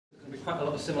quite a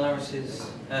lot of similarities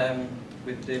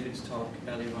with David's talk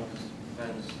earlier on, as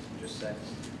Beren's just said.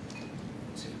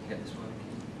 Let's see if we can get this working.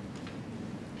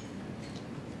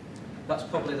 That's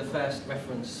probably the first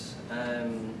reference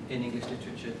in English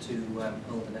literature to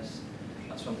Holderness.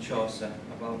 That's from Chaucer.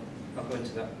 I'll go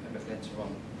into that a bit later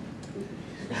on.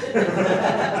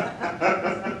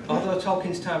 Although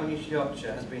Tolkien's time in East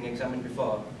Yorkshire has been examined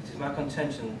before, it is my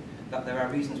contention that there are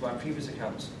reasons why previous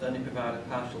accounts only provide a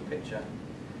partial picture.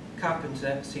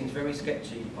 Carpenter seems very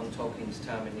sketchy on Tolkien's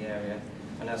time in the area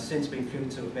and has since been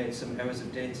proved to have made some errors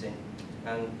of dating,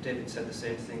 and David said the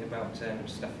same thing about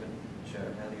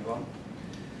Staffordshire earlier on.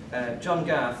 John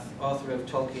Garth, author of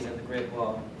Tolkien and the Great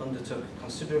War, undertook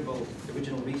considerable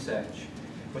original research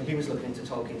when he was looking into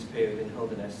Tolkien's period in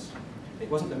Holderness. It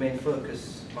wasn't the main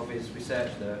focus of his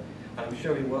research though, and I'm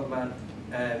sure he won't mind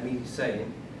me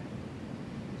saying,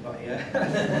 not here,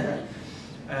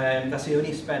 that he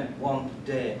only spent one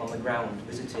day on the ground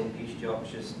visiting East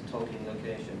Yorkshire's Tolkien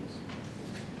locations.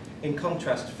 In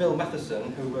contrast, Phil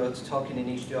Matheson, who wrote Tolkien in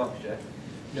East Yorkshire,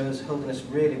 knows Holderness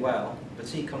really well, but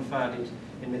he confided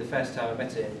in me the first time I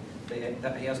met him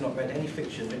that he has not read any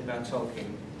fiction written by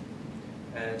Tolkien.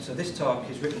 So this talk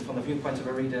is written from the viewpoint of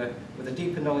a reader with a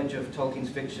deeper knowledge of Tolkien's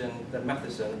fiction than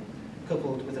Matheson,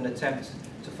 coupled with an attempt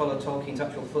to follow Tolkien's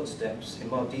actual footsteps in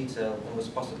more detail than was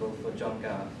possible for John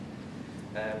Garth.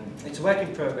 It's a work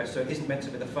in progress, so it isn't meant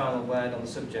to be the final word on the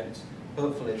subject.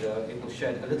 Hopefully, though, it will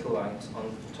shed a little light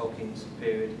on Tolkien's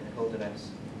period in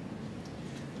Holderness.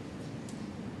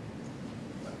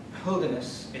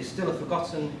 Holderness is still a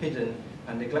forgotten, hidden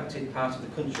and neglected part of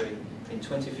the country in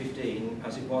 2015,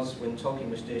 as it was when Tolkien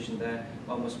was stationed there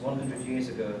almost 100 years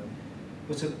ago.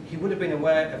 But he would have been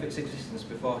aware of its existence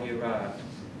before he arrived.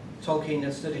 Tolkien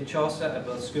had studied Chaucer at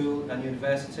both school and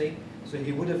university, so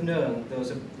he would have known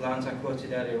those lines I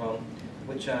quoted earlier on,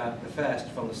 which are the first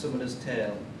from the Summoner's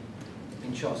Tale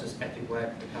in Chaucer's epic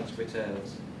work, The Canterbury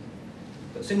Tales.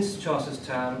 But since Chaucer's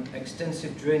time,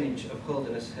 extensive drainage of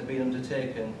Holderness had been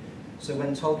undertaken, so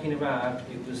when Tolkien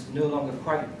arrived, it was no longer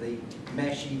quite the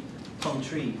meshy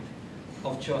country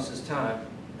of Chaucer's time.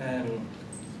 I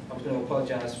was going to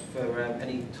apologise for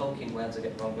any Tolkien words I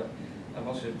get wrong, but I'm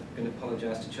also going to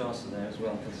apologise to Chaucer there as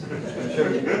well, because I'm sure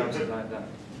he didn't pronounce it like that.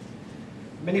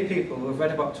 Many people who have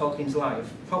read about Tolkien's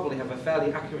life probably have a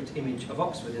fairly accurate image of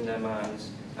Oxford in their minds,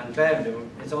 and Beren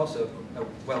is also a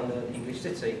well-known English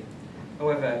city.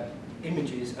 However,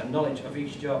 images and knowledge of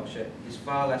East Yorkshire is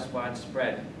far less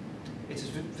widespread. It is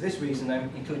for this reason I'm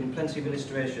including plenty of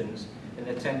illustrations in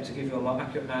an attempt to give you a more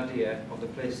accurate idea of the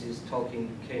places Tolkien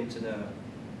came to know.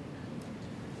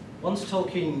 Once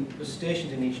Tolkien was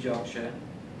stationed in East Yorkshire,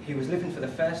 he was living for the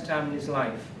first time in his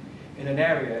life in an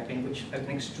area in which an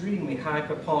extremely high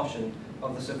proportion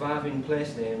of the surviving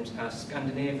place names are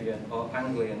Scandinavian or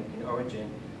Anglian in origin,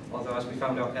 although as we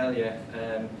found out earlier,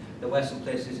 there were some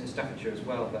places in Staffordshire as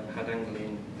well that had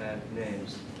Anglian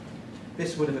names.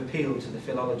 This would have appealed to the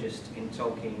philologist in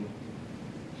Tolkien.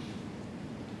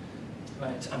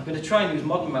 Right, I'm going to try and use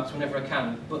modern maps whenever I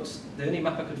can, but the only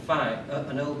map I could find,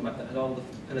 an old map that had all the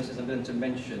places I'm going to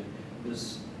mention,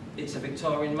 it's a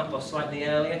Victorian map or slightly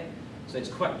earlier, so it's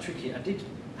quite tricky. I did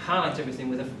highlight everything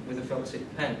with a felt tip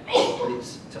pen, but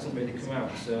it hasn't really come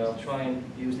out, so I'll try and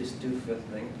use this doofer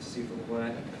thing to see if it'll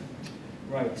work.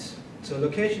 Right, so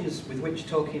locations with which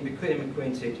Tolkien became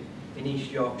acquainted in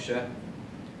East Yorkshire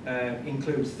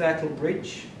include Thurtle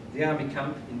Bridge, the army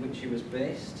camp in which he was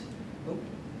based. Oh,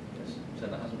 yes, so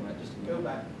that hasn't worked, just a minute. Go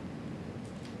back.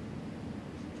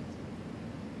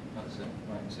 That's it,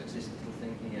 right, so it's this little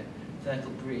thing here.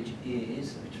 Thurtle Bridge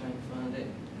is, let me try and find it,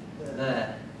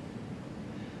 there.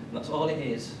 And that's all it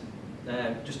is,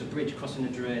 just a bridge crossing a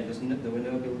drain. There were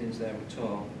no buildings there at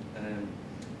all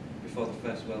before the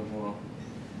First World War.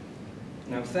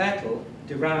 Now Thurtle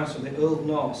derives from the Old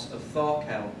Norse of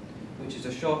Thorkel, which is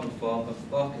a shortened form of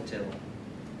Thorketil.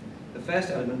 The first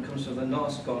element comes from the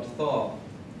Norse god Thor,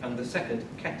 and the second,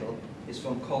 kettle, is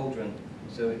from cauldron.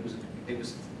 So it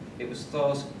was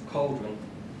Thor's cauldron.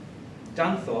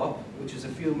 Danthorpe, which is a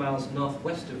few miles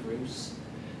northwest of Roos,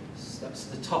 that's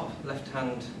the top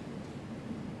left-hand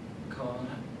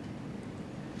corner.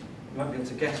 You might be able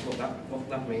to guess what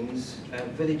that means.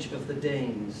 Village of the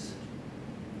Danes.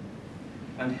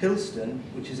 And Hillston,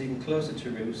 which is even closer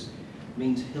to Roos,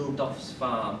 means Hildolf's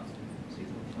farm. Let's see if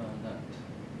we can find that.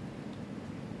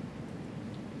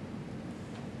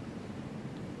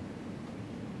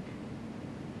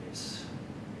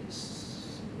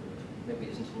 Maybe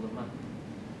it isn't on the map.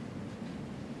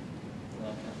 No, I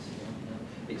can't see it.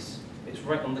 No. It's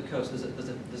right on the coast.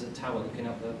 There's a tower looking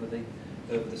out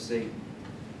over the sea.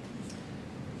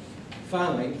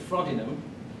 Finally, Frodingham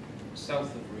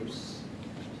south of Roos.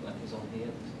 So that is on here.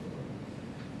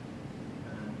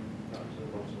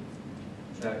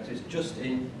 It is just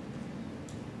in.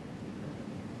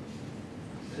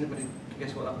 Does anybody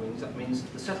guess what that means? That means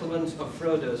the settlement of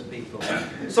Frodo's people.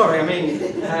 Sorry, I mean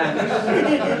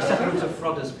the settlement of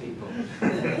Frodo's people.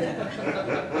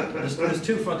 There's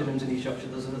two Froddenhams in East Yorkshire.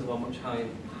 There's another one much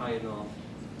higher north.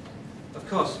 Of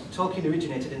course, Tolkien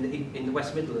originated in the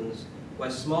West Midlands, where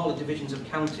smaller divisions of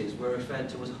counties were referred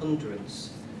to as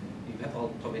hundreds. You've all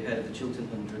probably heard of the Chiltern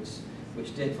Hundreds,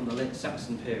 which date from the late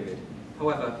Saxon period.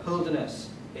 However, Holderness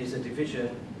is a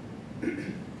division.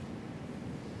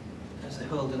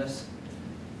 Holderness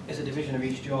is a division of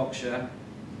East Yorkshire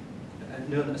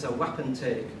known as a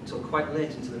Wapentake until quite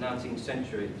late into the 19th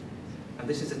century, and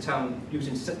this is a term used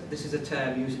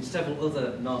in several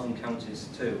other northern counties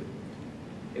too.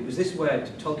 It was this word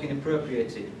Tolkien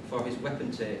appropriated for his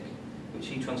Wapentake, which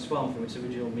he transformed from its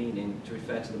original meaning to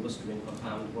refer to the mustering of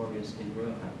armed warriors in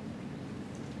Rohan.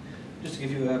 Just to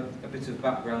give you a bit of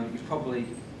background, you've probably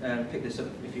picked this up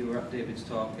if you were at David's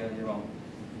talk earlier on.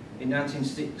 In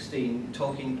 1916,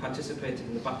 Tolkien participated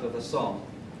in the Battle of the Somme,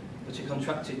 but he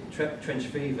contracted trench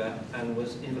fever and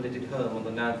was invalided home on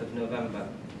the 9th of November.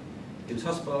 He was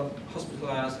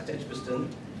hospitalised at Edgbaston,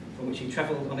 from which he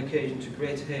travelled on occasion to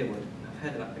Great Haywood, I've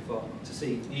heard of that before, to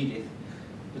see Edith.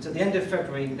 But at the end of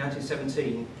February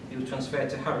 1917, he was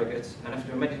transferred to Harrogate, and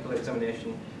after a medical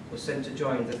examination, was sent to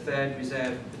join the 3rd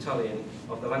Reserve Battalion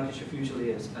of the Lancashire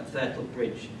Fusiliers at Thirtle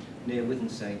Bridge, near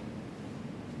Withernsea.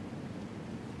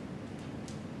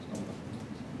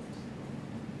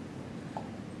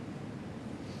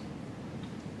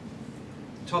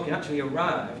 Tolkien actually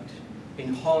arrived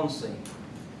in Hornsea,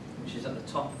 which is at the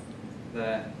top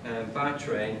there, by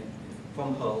train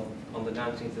from Hull on the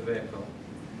 19th of April.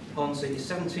 Hornsea is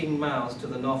 17 miles to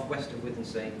the northwest of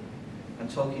Withernsea, and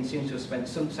Tolkien seems to have spent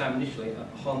some time initially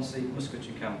at Hornsea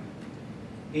Musketry Camp.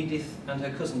 Edith and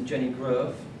her cousin Jenny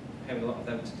Grove, having a lot of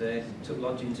them today, took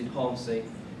lodgings in Hornsea,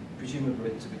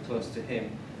 presumably to be close to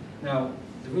him. Now,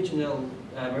 the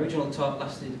original talk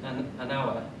lasted an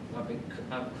hour. I'm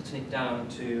cutting it down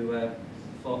to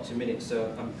 40 minutes,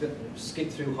 so I'm going to skip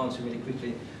through Hornsea really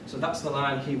quickly. So that's the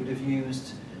line he would have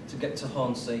used to get to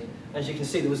Hornsea. As you can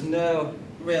see, there was no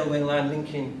railway line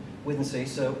linking Withernsea,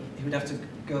 so he would have to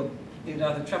go. He would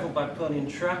either travel by pony and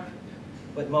trap,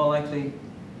 but more likely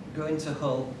go into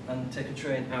Hull and take a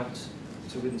train out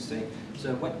to Withernsea.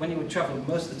 So when he would travel,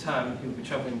 most of the time he would be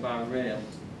travelling by rail,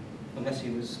 unless he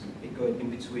was going in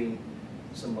between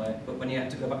somewhere. But when he had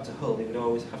to go back to Hull, he would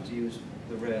always have to use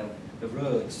the rail. The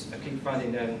roads, I keep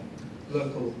finding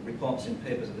local reports in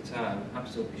papers at the time,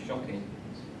 absolutely shocking.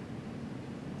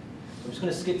 So I'm just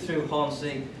going to skip through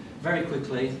Hornsea very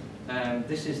quickly.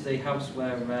 This is the house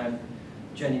where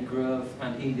Jenny Grove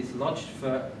and Edith lodged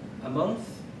for a month.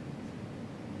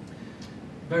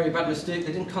 Very bad mistake,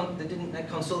 they didn't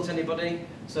consult anybody,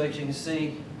 so as you can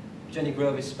see, Jenny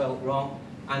Grove is spelled wrong,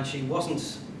 and she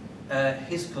wasn't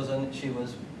his cousin, she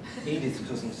was Edith's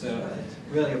cousin, so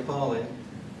really appalling.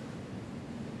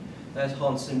 There's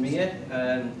Hornsea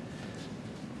Mere.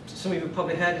 Some of you have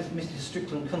probably heard of Mr.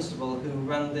 Strickland Constable, who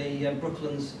ran the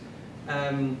Brooklands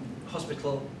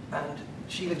Hospital, and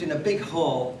she lived in a big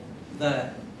hall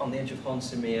there on the edge of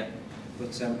Hornsea Mere,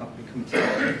 but I'll be coming to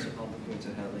her later on.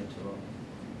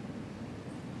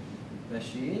 There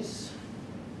she is.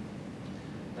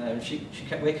 She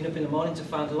kept waking up in the morning to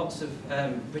find lots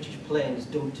of British planes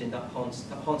dumped in that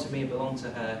Hornsea Mere belonged to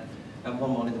her, and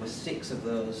one morning there were 6 of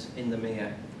those in the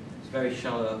mere. It's very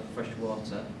shallow, fresh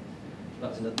water.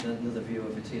 That's another view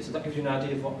of it here. So that gives you an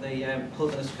idea of what the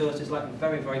Holderness coast is like.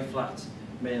 Very, very flat,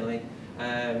 mainly.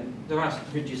 There are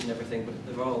ridges and everything, but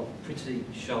they're all pretty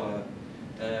shallow.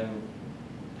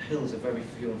 Hills are very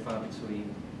few and far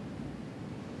between.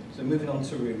 So moving on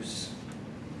to Roos.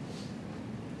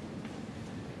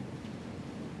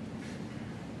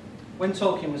 When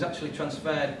Tolkien was actually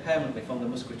transferred permanently from the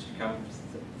Musketry Camp,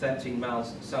 13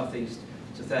 miles southeast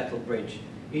to Thirtle Bridge,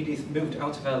 Edith moved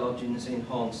out of her lodgings in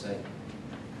Hornsea.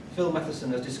 Phil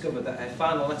Matheson has discovered that her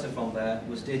final letter from there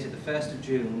was dated the 1st of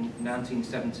June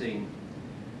 1917.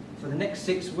 For the next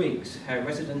 6 weeks, her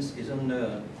residence is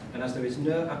unknown, and as there is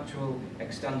no actual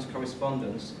extant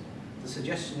correspondence, the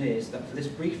suggestion is that for this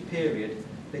brief period,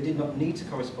 they did not need to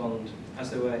correspond,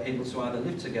 as they were able to either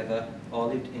live together or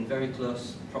lived in very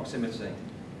close proximity.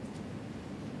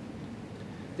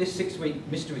 This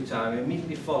 6-week mystery time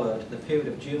immediately followed the period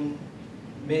of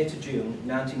May to June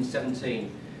 1917,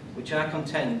 which I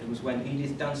contend was when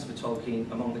Edith danced for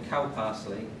Tolkien among the cow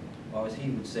parsley, or as he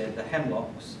would say, the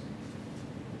hemlocks,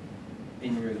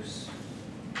 in Roos.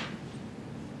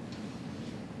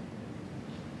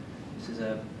 is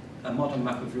a modern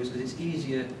map of Roos because it's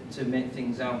easier to make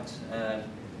things out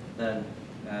than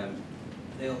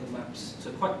the old maps.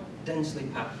 So quite densely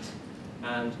packed,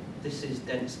 and this is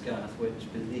Dents Garth, where it's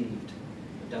believed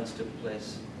the dance took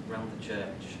place around the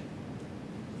church.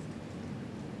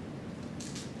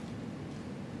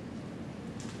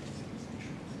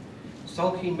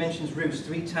 Tolkien mentions Roos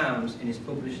 3 times in his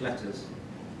published letters.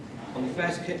 On the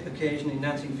first occasion in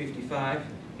 1955,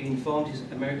 he informed his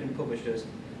American publishers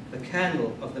the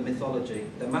kernel of the mythology,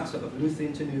 the matter of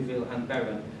Lúthien to Nuville and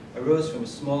Beren, arose from a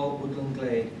small woodland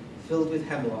glade filled with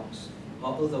hemlocks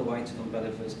or other white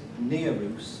umbellifers near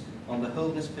Roos on the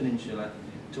Holderness Peninsula,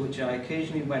 to which I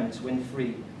occasionally went when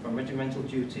free from regimental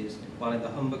duties while in the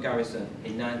Humber garrison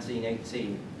in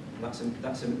 1918.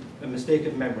 That's a mistake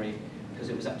of memory, because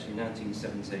it was actually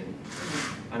 1917.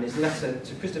 And his letter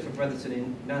to Christopher Bretherton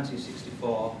in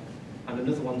 1964, and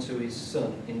another one to his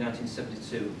son in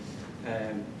 1972,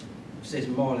 says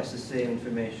more or less the same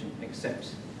information,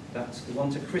 except that the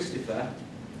one to Christopher,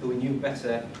 who he knew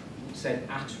better, said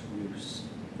at Roos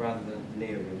rather than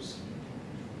near Roos.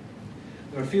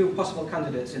 There are a few possible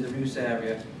candidates in the Roos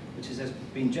area, which has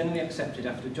been generally accepted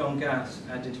after John Garth's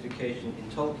identification in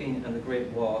Tolkien and the Great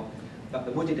War, that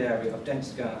the wooded area of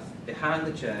Dents Garth, behind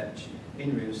the church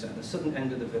in Roos at the southern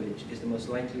end of the village, is the most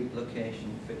likely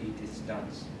location for Edith's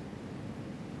dance.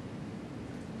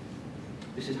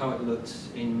 This is how it looks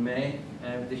in May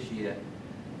this year.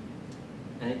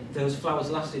 And those flowers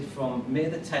lasted from May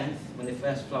the 10th, when they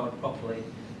first flowered properly,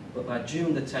 but by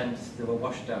June the 10th they were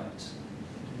washed out.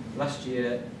 Last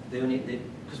year,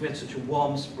 because we had such a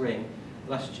warm spring,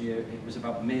 last year it was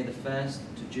about May the 1st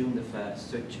to June the 1st,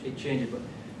 so it changed. But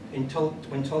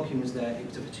when Tolkien was there, it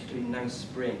was a particularly nice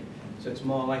spring, so it's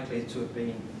more likely to have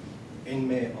been in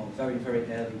May or very, very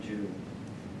early June.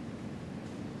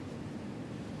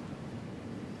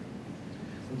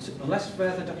 Unless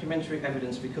further documentary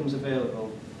evidence becomes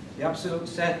available, the absolute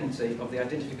certainty of the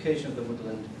identification of the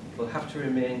woodland will have to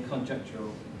remain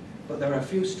conjectural. But there are a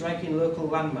few striking local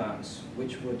landmarks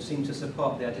which would seem to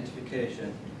support the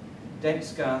identification.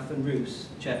 Dents Garth and Roos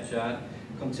churchyard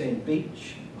contain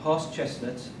beech, horse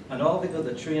chestnut, and all the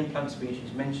other tree and plant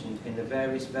species mentioned in the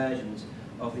various versions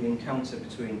of the encounter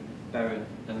between Beren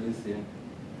and Lúthien.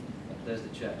 There's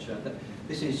the churchyard.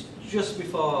 This is just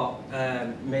before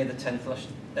May the 10th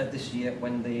this year,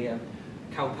 when the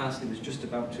cow parsley was just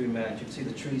about to emerge. You can see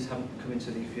the trees haven't come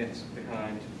into leaf yet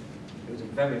behind. It was a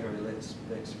very, very late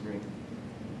spring.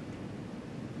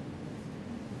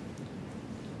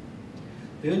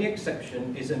 The only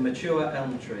exception is a mature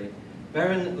elm tree.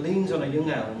 Beren leans on a young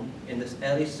elm in this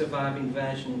earliest surviving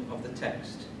version of the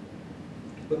text.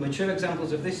 But mature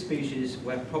examples of this species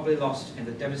were probably lost in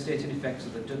the devastating effects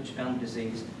of the Dutch elm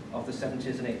disease of the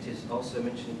 70s and 80s, also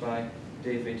mentioned by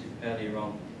David earlier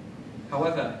on.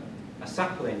 However, a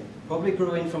sapling, probably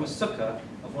growing from a sucker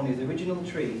of one of the original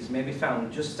trees, may be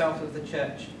found just south of the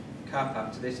church car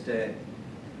park to this day,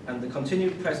 and the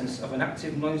continued presence of an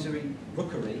active noisy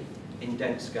rookery in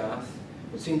Dents Garth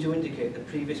would seem to indicate the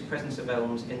previous presence of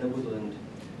elms in the woodland,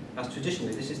 as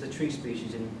traditionally this is the tree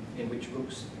species in which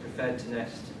rooks preferred to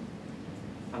nest.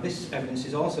 And this evidence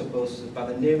is also boasted by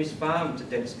the nearest farm to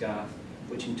Dents Garth,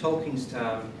 which in Tolkien's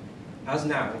time, as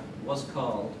now, was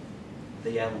called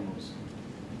the Elms.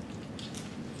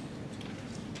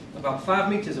 About 5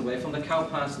 metres away from the cow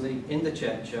parsley in the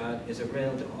churchyard is a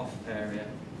railed off area.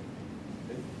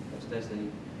 There's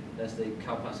the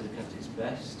cow parsley at its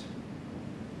best.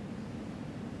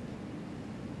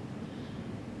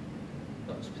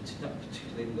 That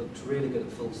particularly looked really good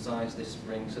at full size this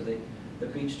spring, so the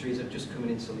beech trees are just coming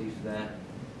into leaf there.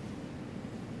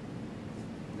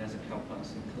 There's a cow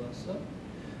parsley close up.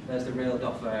 There's the railed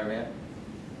off area.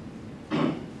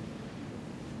 Now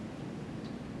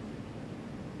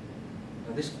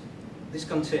this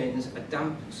contains a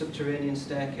damp subterranean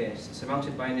staircase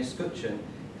surmounted by an escutcheon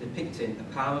depicting the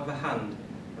palm of a hand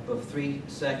above 3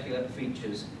 circular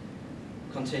features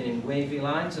containing wavy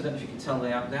lines. I don't know if you can tell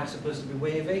they are supposed to be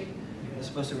wavy. They're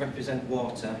supposed to represent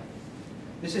water.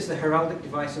 This is the heraldic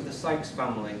device of the Sykes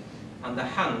family, and the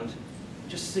hand,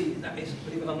 just see, that is,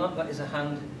 believe it or not, that is a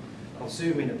hand. I'll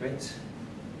zoom in a bit.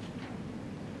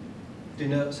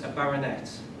 Denotes a baronet.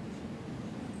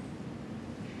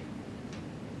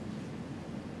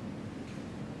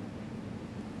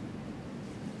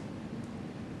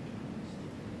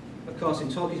 Of course, in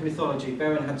Tolkien's mythology,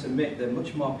 Beren had to make the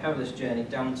much more perilous journey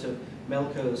down to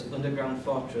Melkor's underground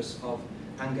fortress of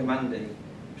Angermandy,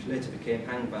 which later became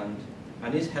Angband,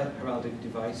 and his heraldic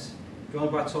device, drawn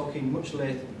by Tolkien much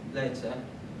later,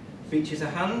 features a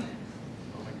hand.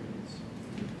 Oh my goodness.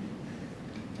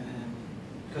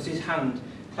 Because his hand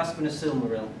clasping a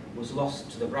silmaril, was lost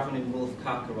to the ravening wolf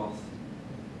Carcharoth.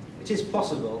 It is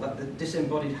possible that the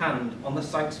disembodied hand on the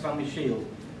Sykes family shield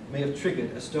may have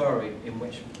triggered a story in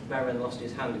which Beren lost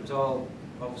his hand. It was all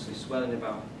obviously swirling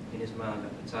about in his mind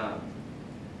at the time.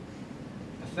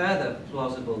 A further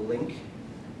plausible link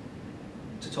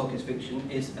to Tolkien's fiction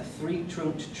is a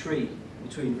three-trunked tree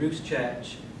between Roos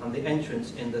Church and the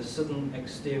entrance in the southern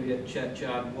exterior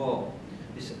churchyard wall.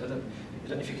 This, I don't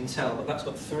know if you can tell, but that's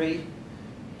got three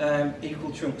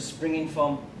equal trunks springing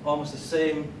from almost the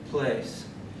same place.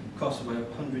 Of course, about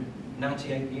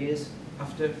 198 years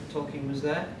after Tolkien was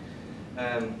there.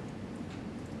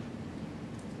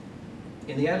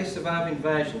 In the early surviving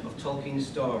version of Tolkien's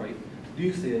story,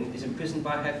 Lúthien is imprisoned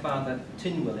by her father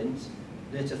Tynwilliant,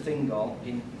 later Thingol,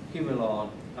 in Hirelorn,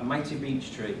 a mighty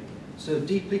beech tree. So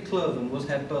deeply cloven was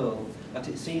her bowl that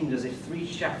it seemed as if three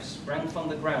shafts sprang from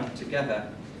the ground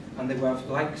together, and they were of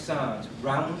like size,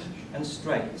 round and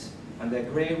straight, and their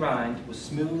grey rind was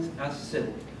smooth as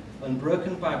silk,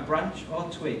 unbroken by branch or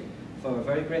twig, for a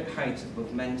very great height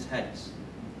above men's heads.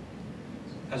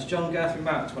 As John Garth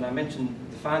remarked when I mentioned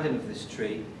the finding of this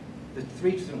tree, the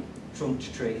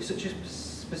three-trunked tree is such a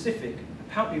specific,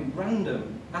 apparently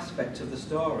random aspect of the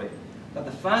story that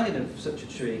the finding of such a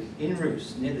tree in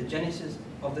Roos near the genesis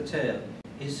of the tale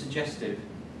is suggestive.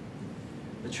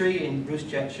 The tree in Roos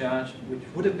Churchyard, which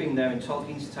would have been there in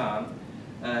Tolkien's time,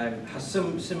 has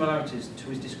some similarities to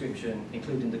his description,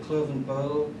 including the cloven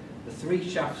bowl, the three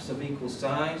shafts of equal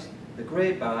size, the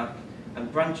grey bark,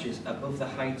 and branches above the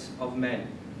height of men.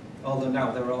 Although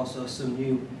now there are also some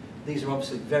new, these are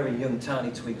obviously very young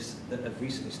tiny twigs that have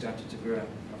recently started to grow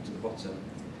up to the bottom.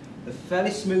 The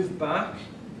fairly smooth bark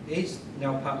is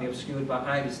now partly obscured by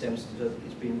ivy stems.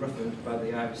 It's been roughened by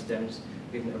the ivy stems,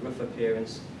 giving it a rough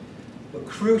appearance. But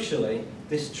crucially,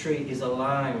 this tree is a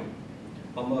lime,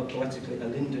 or more poetically, a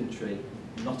linden tree,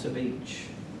 not a beech.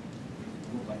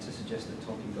 I would like to suggest that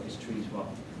Tolkien got his trees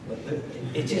wrong. But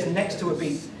it is next to a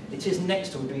beech. It is next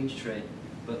to a beech tree,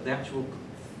 but the actual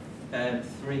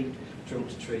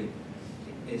three-trunked tree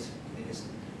is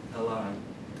a lime.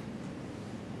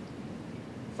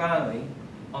 Finally,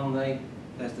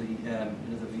 there's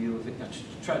another view of it. I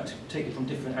tried to take it from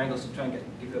different angles to try and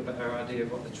give you a better idea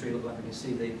of what the tree looked like. You can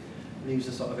see the leaves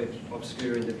are sort of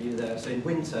obscuring the view there. So in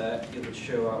winter, it would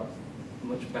show up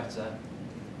much better.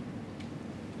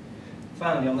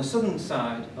 Finally, on the southern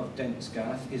side of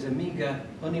Densgarth is a meagre,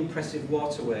 unimpressive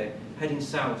waterway heading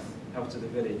south out of the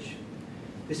village.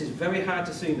 This is very hard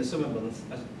to see in the summer months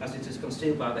as it is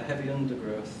concealed by the heavy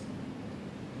undergrowth.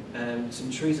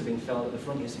 Some trees have been felled at the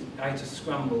front. You see, I had to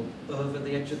scramble over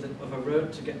the edge of a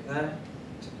road to get there,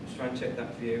 to try and take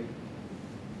that view.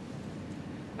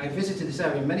 I visited this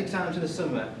area many times in the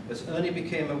summer, but only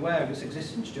became aware of its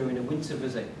existence during a winter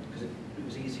visit because it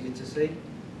was easier to see.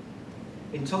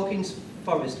 In Tolkien's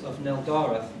forest of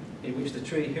Neldoreth, in which the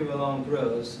tree Hirelorn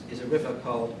grows, is a river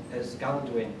called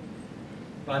Esgaldwin.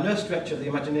 By no stretch of the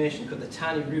imagination could the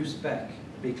tiny Roos Beck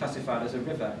be classified as a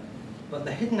river, but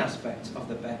the hidden aspect of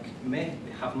the beck may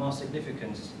have more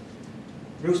significance.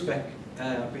 Roos Beck,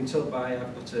 I've been told by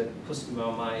I've got a customer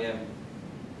on my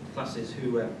classes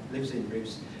who lives in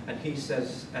Roos, and he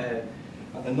says at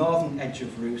the northern edge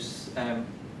of Roos,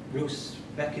 Roos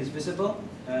Beck is visible.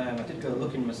 I did go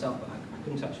looking myself, but I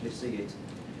couldn't actually see it.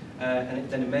 And it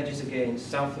then emerges again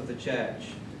south of the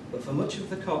church. But for much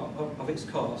of its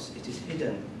course, it is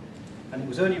hidden. And it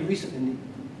was only recently,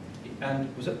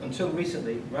 and was until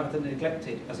recently, rather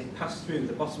neglected as it passed through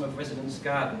the bottom of residents'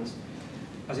 gardens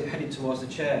as it headed towards the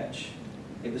church.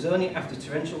 It was only after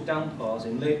torrential downpours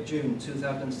in late June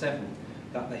 2007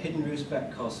 that the hidden Roos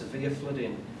Beck caused severe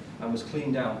flooding and was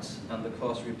cleaned out and the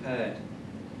course repaired.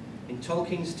 In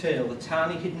Tolkien's tale, the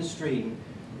tiny hidden stream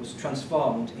was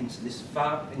transformed into the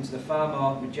far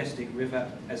more majestic river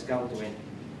Esgaldwin.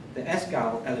 The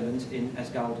Esgal element in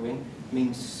Esgaldwin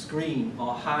means screen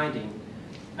or hiding,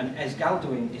 and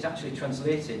Esgaldwin is actually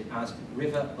translated as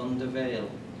river under veil.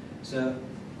 So,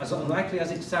 as unlikely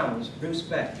as it sounds, Roos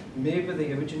Beck may be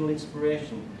the original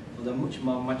inspiration for the much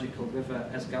more magical river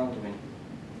Esgaldwin.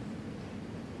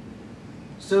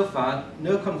 So far,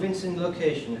 no convincing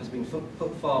location has been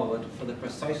put forward for the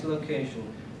precise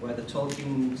location where the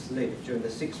Tolkiens lived during the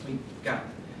 6-week gap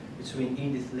between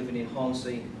Edith living in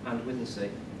Hornsea and Withernsea.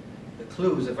 The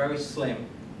clues are very slim,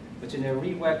 but in a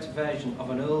reworked version of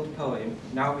an old poem,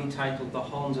 now retitled The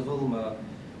Horns of Ulmo,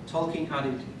 Tolkien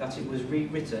added that it was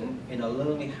rewritten in a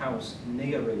lonely house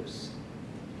near Roos.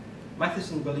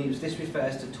 Matheson believes this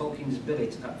refers to Tolkien's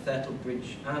billet at Thurtle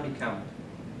Bridge Army Camp.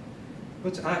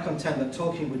 But I contend that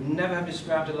Tolkien would never have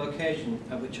described a location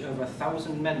at which over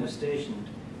 1,000 men were stationed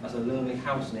as a lonely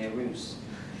house near Roos.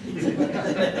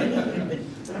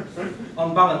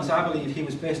 On balance, I believe he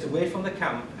was based away from the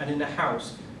camp and in a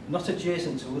house not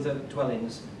adjacent to other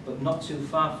dwellings, but not too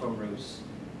far from Roos.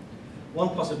 One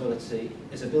possibility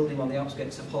is a building on the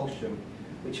outskirts of Holsham,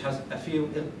 which has a few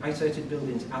isolated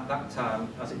buildings at that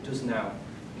time, as it does now.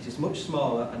 It is much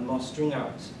smaller and more strung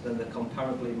out than the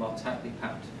comparably more tightly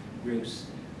packed Roos.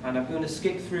 And I'm going to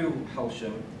skip through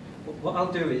Holsham. What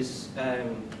I'll do is,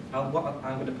 I'm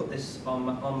going to put this on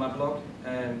my blog,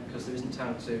 because there isn't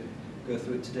time to go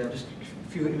through it today. I'll just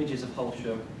a few images of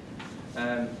Holsham.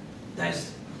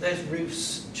 There's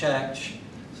Roos Church.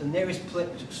 So nearest place,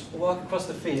 just walk across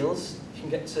the fields, you can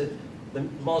get to the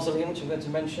mausoleum, which I'm going to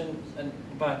mention, and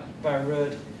by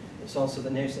road, it's also the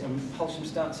nearest. And Holsham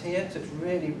starts here, so it's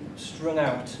really strung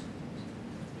out.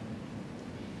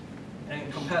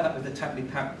 And compare that with the tightly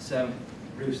packed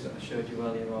Roos that I showed you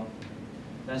earlier on.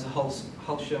 There's the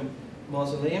Holsham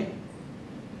Mausoleum.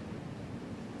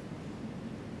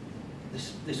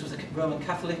 This was a Roman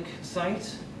Catholic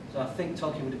site, so I think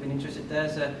Tolkien would have been interested.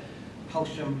 There's a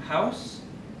Holsham House.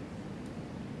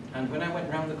 And when I went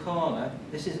round the corner,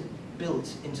 this is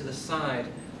built into the side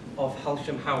of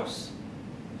Holsham House.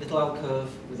 Little alcove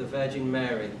with a Virgin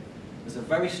Mary. There's a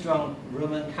very strong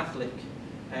Roman Catholic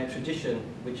tradition,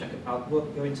 which I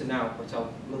won't go into now, but I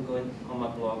will go in on my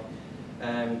blog.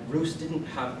 Roos didn't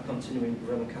have a continuing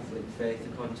Roman Catholic faith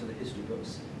according to the history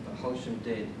books, but Holsham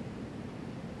did.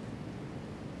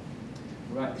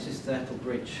 Right, this is Thirtle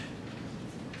Bridge.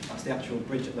 That's the actual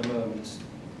bridge at the moment.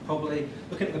 Probably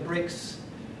looking at the bricks,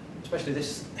 especially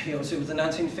this here, it was the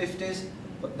 1950s,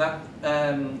 but that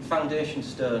foundation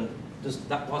stone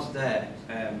that was there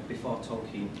before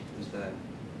Tolkien was there.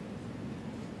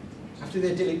 After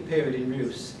the idyllic period in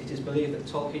Roos, it is believed that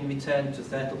Tolkien returned to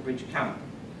Thirtle Bridge Camp,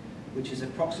 which is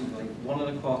approximately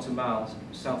 1¼ miles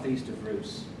southeast of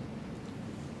Roos.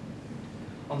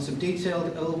 On some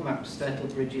detailed old maps,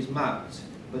 Thirtle Bridge is marked,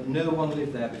 but no one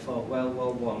lived there before World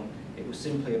War I. It was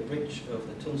simply a bridge over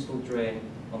the Tunstall Drain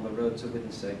on the road to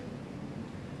Withernsea.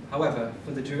 However,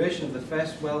 for the duration of the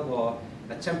First World War,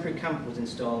 a temporary camp was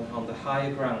installed on the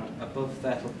higher ground above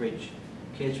Thirtle Bridge,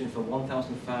 catering for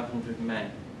 1,500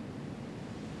 men.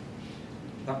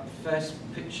 That first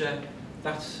picture,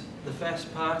 the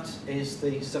first part is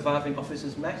the surviving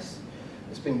officers' mess.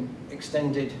 It's been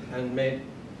extended and made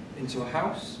into a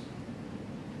house.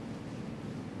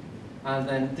 And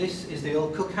then this is the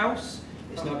old cookhouse.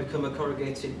 It's now become a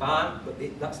corrugated barn, but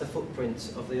that's the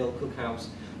footprint of the old cookhouse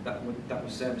that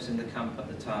was servicing the camp at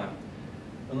the time.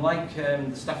 Unlike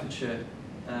the Staffordshire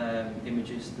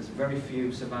images, there's very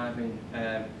few surviving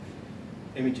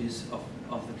images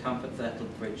of the camp at Thirtle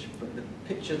Bridge. But the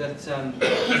picture that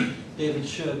David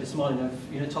showed this morning of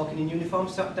Tolkien in uniform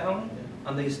sat down,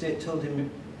 and the estate told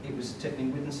him it was taken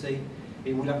in Withernsea,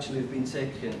 it would actually have been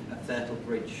taken at Thirtle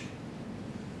Bridge.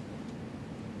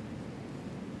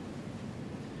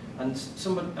 And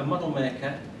a model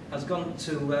maker has gone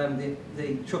to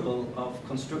the trouble of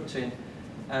constructing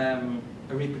a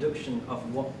reproduction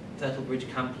of what Thirtle Bridge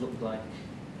Camp looked like.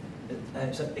 It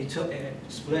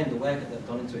explained the work that had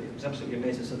gone into it. It was absolutely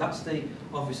amazing. So that's the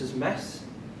officers' mess,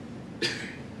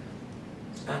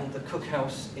 and the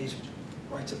cookhouse is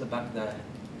right at the back there.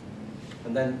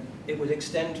 And then it would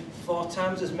extend 4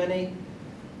 times as many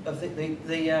of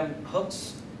the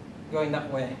huts going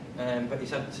that way, but he's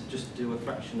had to just do a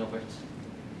fraction of it.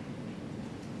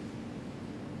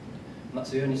 And that's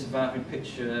the only surviving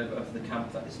picture of the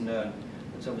camp that is known.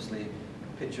 It's obviously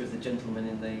a picture of the gentleman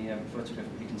in the photograph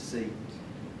that you can see.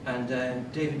 And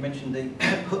David mentioned the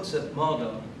huts at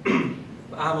Mordor,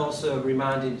 but I'm also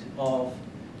reminded of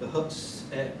the huts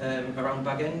around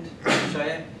Bag End,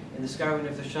 Shire, in the scouring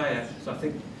of the Shire. So I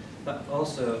think that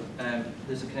also,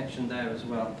 there's a connection there as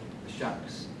well, the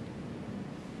shacks.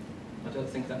 I don't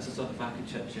think that's the sort of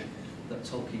architecture that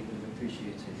Tolkien would have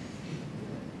appreciated.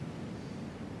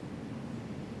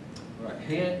 Right,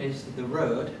 here is the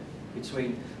road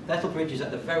between Thirtle Bridge is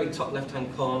at the very top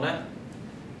left-hand corner.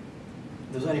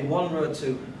 There's only one road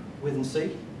to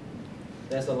Withernsea.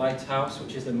 There's the lighthouse,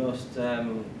 which is the most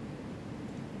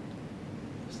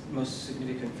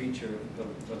significant feature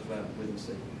of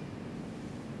Withernsea.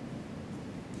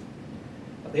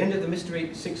 At the end of the mystery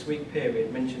 6-week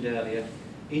period mentioned earlier,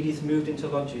 Edith moved into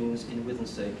lodgings in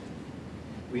Withernsea.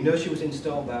 We know she was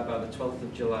installed there by the 12th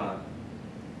of July.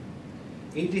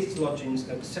 Edith's lodgings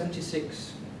at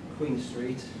 76 Queen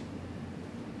Street,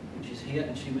 which is here,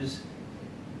 and she was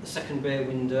the second bay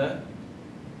window,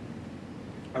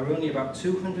 are only about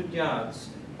 200 yards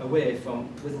away from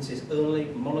Withernsea's only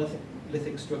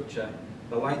monolithic structure,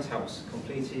 the lighthouse,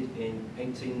 completed in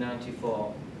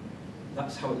 1894.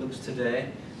 That's how it looks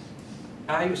today.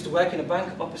 I used to work in a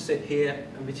bank opposite here,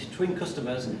 and between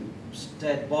customers,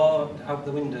 stared bored out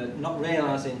the window, not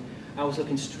realising I was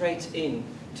looking straight in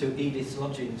to Edith's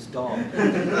lodgings door.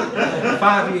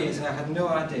 5 years, and I had no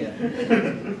idea.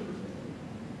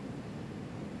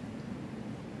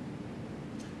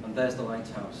 And there's the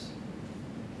lighthouse.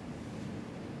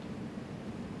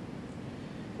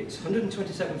 It's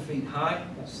 127 feet high,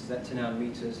 that's 39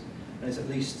 metres, and it's at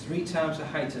least 3 times the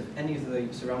height of any of the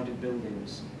surrounding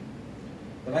buildings.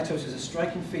 The lighthouse is a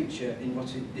striking feature in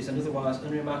what is an otherwise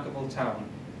unremarkable town,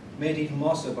 made even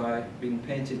more so by being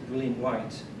painted brilliant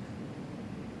white.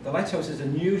 The lighthouse is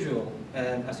unusual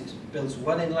as it's built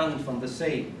well inland from the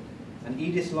sea, and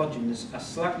Edith's lodgings are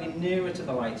slightly nearer to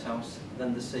the lighthouse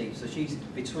than the sea, so she's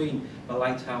between the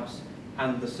lighthouse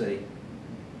and the sea.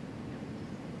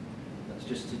 That's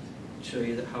just to show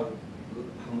you that how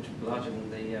much larger than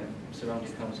the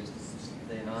surrounding houses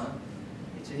they are.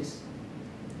 It is.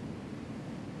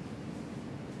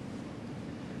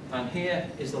 And here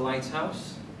is the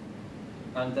lighthouse,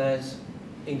 and there's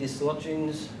Edith's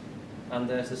lodgings, and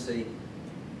there's the sea.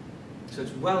 So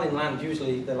it's well inland.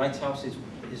 Usually the lighthouse is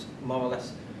more or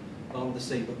less along the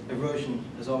sea, but erosion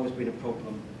has always been a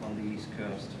problem on the east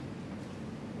coast.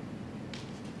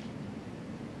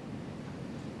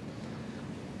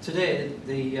 Today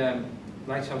the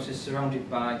lighthouse is surrounded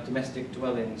by domestic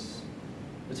dwellings,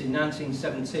 but in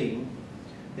 1917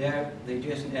 the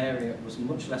adjacent area was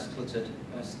much less cluttered,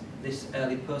 as this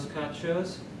early postcard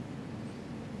shows.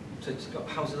 So it's got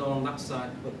houses on that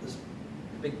side, but there's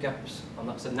big gaps on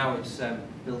that side. Now it's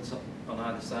built up on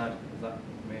either side of that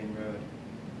main road.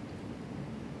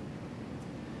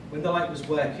 When the light was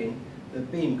working, the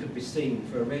beam could be seen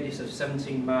for a radius of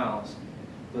 17 miles,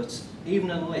 but even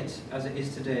unlit as it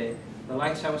is today, the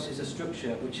lighthouse is a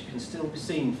structure which can still be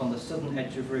seen from the southern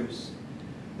edge of Roos.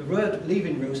 The road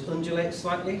leaving Roos undulates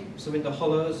slightly, so in the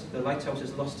hollows the lighthouse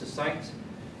is lost to sight,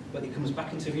 but it comes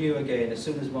back into view again as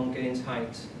soon as one gains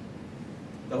height.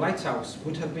 The lighthouse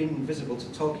would have been visible to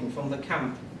Tolkien from the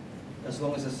camp as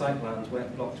long as the sightlines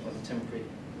weren't blocked by the temporary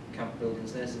camp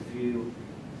buildings. There's a view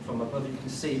from above. You can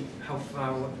see how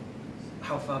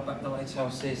far back the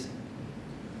lighthouse is.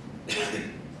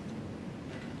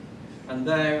 And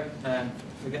there,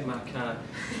 forget my car,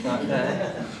 right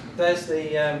there, there's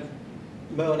the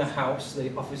Mona House,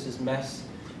 the officers' mess,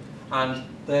 and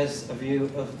there's a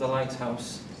view of the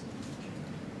lighthouse.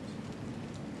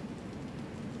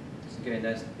 Again,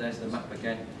 there's the map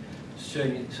again,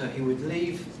 showing you. So he would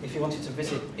leave, if he wanted to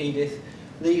visit Edith,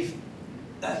 leave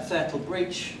Thirtle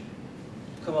Bridge,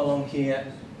 come along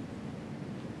here,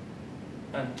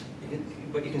 and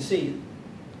but you can see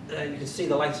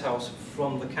the lighthouse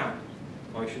from the camp,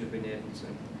 or he should have been able to.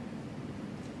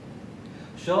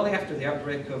 Shortly after the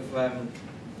outbreak of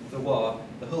the war,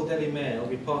 the Hull Daily Mail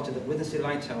reported that Withernsea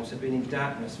Lighthouse had been in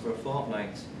darkness for a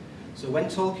fortnight. So when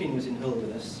Tolkien was in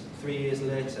Holderness, 3 years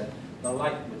later, the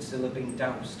light would still have been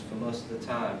doused for most of the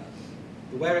time.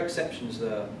 There were exceptions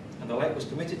though, and the light was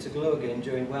permitted to glow again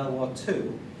during World War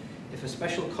II if a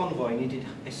special convoy needed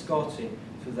escorting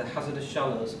through the hazardous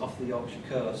shallows off the Yorkshire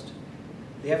coast.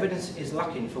 The evidence is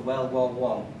lacking for World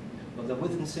War I, but the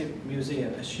Withernsea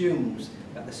Museum assumes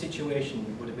that the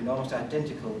situation would have been almost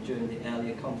identical during the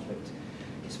earlier conflict.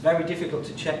 It's very difficult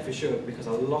to check for sure because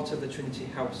a lot of the Trinity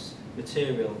House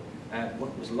material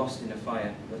was lost in a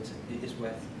fire, but it is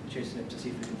worth chasing up to see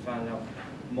if we can find out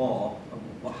more of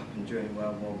what happened during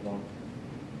World War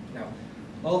I. Now,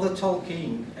 although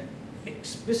Tolkien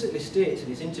explicitly states in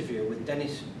his interview with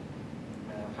Dennis,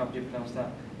 how do you pronounce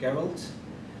that, Geralt,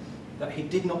 that he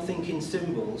did not think in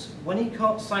symbols, when he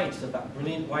caught sight of that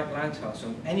brilliant white lighthouse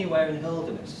from anywhere in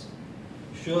Holderness,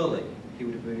 surely he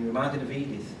would have been reminded of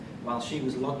Edith while she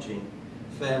was lodging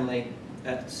firmly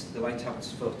at the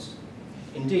lighthouse's foot.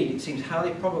 Indeed, it seems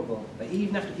highly probable that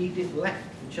even after Edith left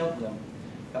for Cheltenham,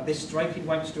 that this striking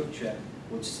white structure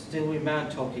would still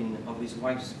remind Tolkien of his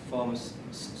wife's former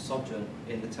sojourn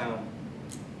in the town.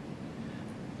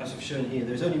 As I've shown here,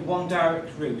 there's only one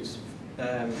direct route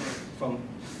from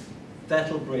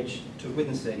Thirtle Bridge to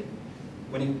Withernsea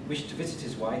when he wished to visit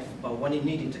his wife, or when he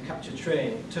needed to catch a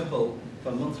train to Hull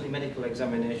for monthly medical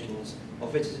examinations or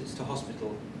visits to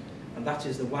hospital, and that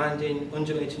is the winding,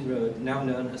 undulating road now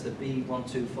known as the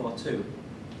B1242.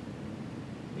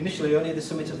 Initially, only the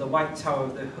summit of the white tower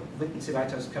of the Withernsea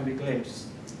Lighthouse can be glimpsed,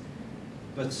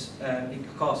 but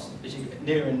of course, as you get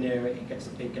nearer and nearer, it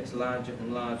gets larger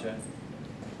and larger.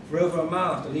 For over a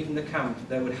mile after leaving the camp,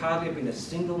 there would hardly have been a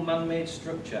single man-made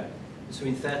structure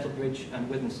between Thirtle Bridge and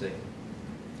Withernsea,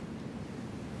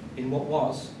 in what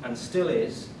was, and still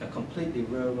is, a completely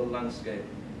rural landscape.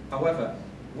 However,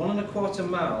 1¼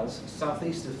 miles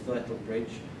southeast of Thurtle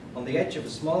Bridge, on the edge of a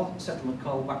small settlement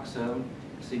called Waxholme,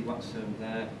 you see Waxholme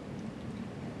there,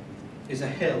 is a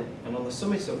hill, and on the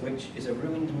summit of which is a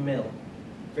ruined mill,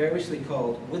 variously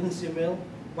called Withernsea Mill,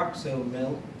 Waxholme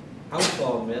Mill,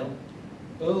 Outbourne Mill,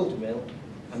 Old Mill,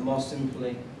 and more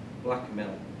simply, Black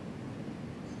Mill.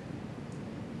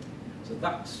 So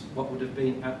that's what would have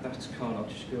been at that corner. I'll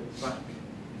just go back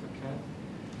if I can.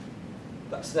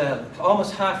 That's there,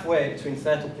 almost halfway between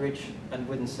Thurtle Bridge and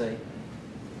Withernsea.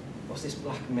 What's this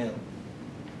Black Mill?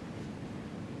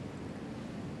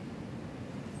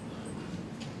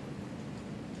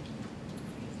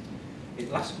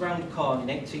 It last ground corn in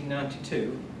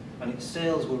 1892, and its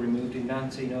sails were removed in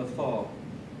 1904.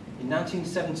 In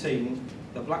 1917,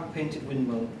 the black painted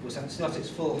windmill was still at its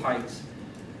full height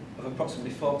of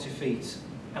approximately 40 feet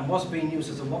and was being used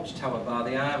as a watchtower by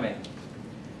the army.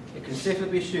 It can safely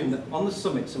be assumed that on the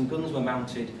summit some guns were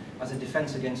mounted as a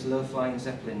defence against low-flying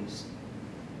zeppelins.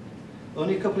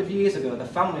 Only a couple of years ago, the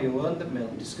family who owned the mill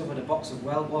discovered a box of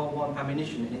World War I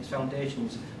ammunition in its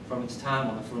foundations from its time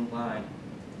on the front line.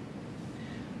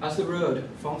 As the road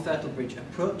from Thurtle Bridge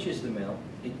approaches the mill,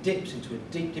 it dips into a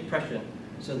deep depression,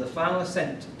 so the final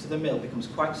ascent to the mill becomes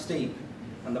quite steep,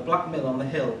 and the Black Mill on the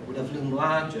hill would have loomed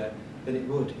larger than it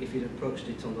would if you'd approached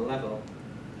it on the level.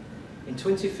 In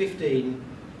 2015,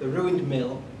 the ruined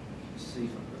mill, let's see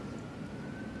if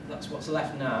that's what's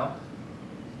left now,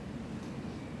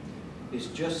 is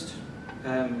just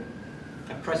a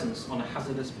presence on a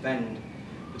hazardous bend.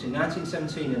 But in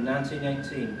 1917 and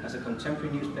 1918, as a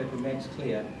contemporary newspaper makes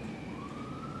clear,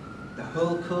 the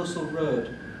whole coastal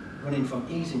road running from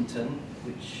Easington,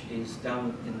 which is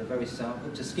down in the very south,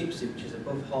 up to Skipsea, which is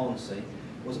above Hornsea,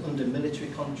 was under military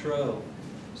control.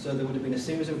 So there would have been a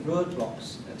series of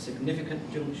roadblocks at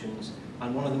significant junctions,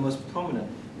 and one of the most prominent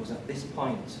was at this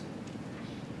point.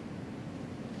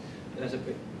 There's a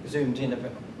bit zoomed in a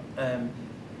bit.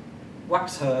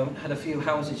 Waxholme had a few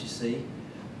houses, you see.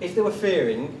 If they were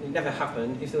fearing, it never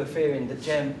happened, if they were fearing that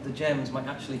the Germans might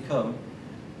actually come,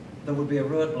 there would be a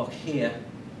roadblock here.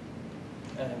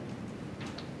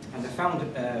 And I found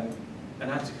an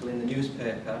article in the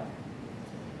newspaper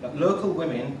that local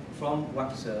women from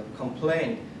Waxholme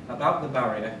complained about the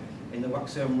barrier in the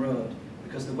Waxholme Road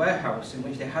because the warehouse in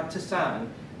which they had to sign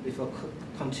before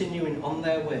continuing on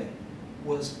their way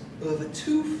was over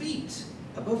 2 feet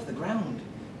above the ground.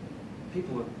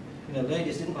 People were,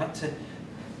 ladies didn't like to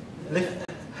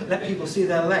let people see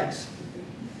their legs.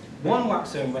 One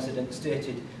Waxholme resident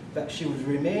stated that she would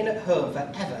remain at home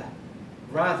forever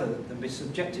rather than be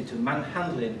subjected to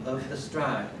manhandling over the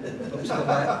stride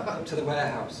up to the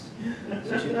warehouse.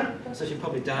 So she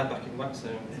probably died back in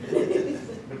Waxholme.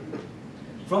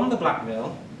 From the Black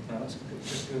Mill, let's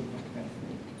just go back a bit.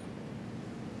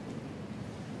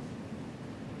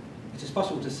 It is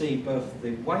possible to see both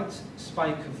the white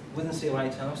spike of Withernsea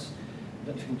Lighthouse, I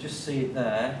don't know if you can just see it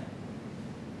there,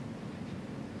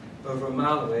 over a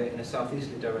mile away in a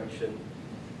southeasterly direction,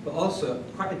 but also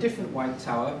quite a different white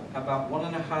tower about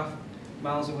 1.5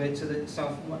 miles away to the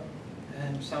south,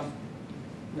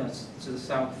 to the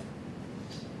south.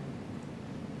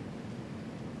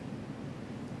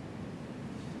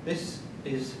 This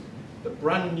is the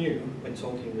brand new, when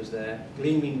Tolkien was there,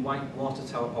 gleaming white water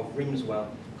tower of Rimswell,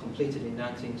 completed in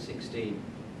 1916.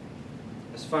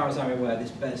 As far as I'm aware, this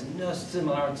bears no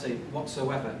similarity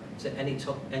whatsoever to any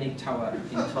tower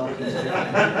in Tolkien's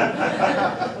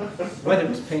day. Whether it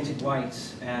was painted white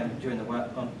during the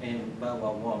in World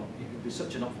War I, it would be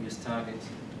such an obvious target.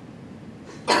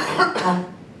 Now,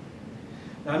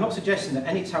 I'm not suggesting that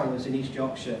any towers in East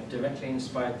Yorkshire directly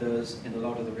inspired those in The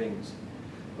Lord of the Rings,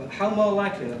 but how more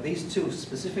likely that these two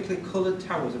specifically coloured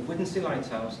towers of Withernsea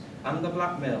Lighthouse and the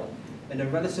Black Mill in a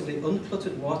relatively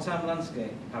uncluttered wartime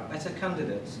landscape are better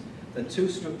candidates than two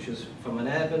structures from an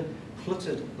urban,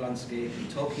 cluttered landscape in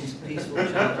Tolkien's peaceful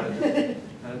childhood.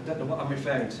 I don't know what I'm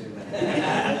referring to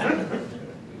there.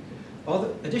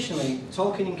 Additionally,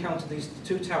 Tolkien encountered these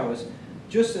two towers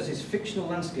just as his fictional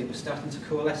landscape was starting to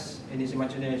coalesce in his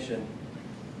imagination.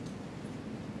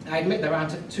 I admit there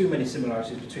aren't too many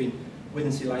similarities between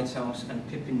Withernsea Lighthouse and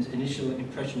Pippin's initial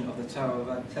impression of the Tower of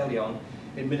Actelion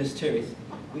in Minas Tirith,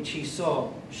 which he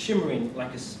saw shimmering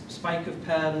like a spike of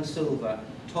pearl and silver,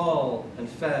 tall and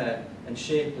fair and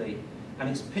shapely, and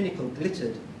its pinnacle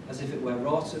glittered as if it were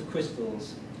wrought of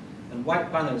crystals, and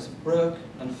white banners broke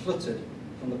and fluttered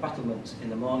from the battlements in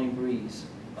the morning breeze.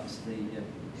 That's the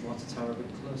water tower a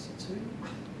bit closer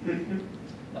to.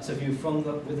 That's a view from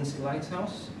the Withernsea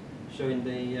Lighthouse, showing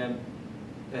the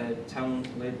town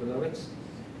laid below it.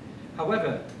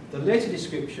 However, the later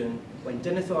description, when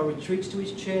Denethor retreats to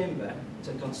his chamber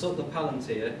to consult the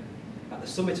palantir at the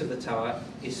summit of the tower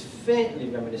is faintly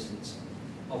reminiscent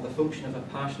of the function of a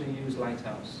partially used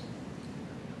lighthouse.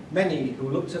 Many who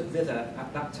looked up thither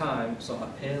at that time saw a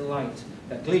pale light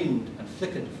that gleamed and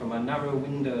flickered from the narrow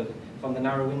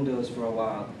windows for a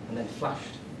while, and then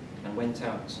flashed and went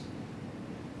out.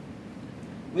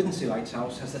 Withernsea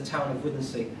Lighthouse has the town of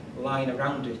Withernsea lying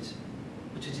around it,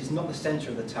 but it is not the centre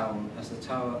of the town as the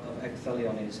Tower of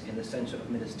Ecthelion is in the centre of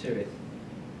Minas Tirith.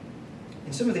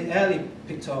 In some of the early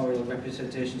pictorial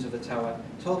representations of the tower,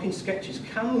 Tolkien's sketches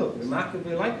can look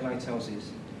remarkably like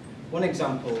lighthouses. One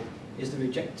example is the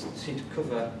rejected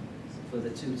cover for the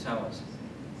two towers.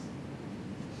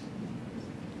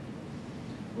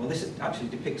 Well, this actually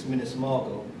depicts Minas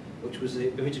Morgul, which was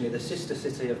originally the sister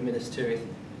city of Minas Tirith,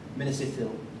 Minas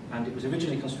Ithil, and it was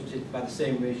originally constructed by the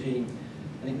same regime,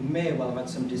 and it may well have had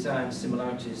some design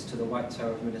similarities to the White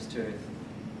Tower of Minas Tirith.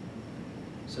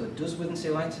 So does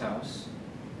Withernsea Lighthouse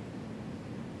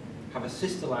have a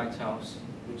sister lighthouse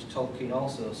which Tolkien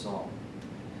also saw?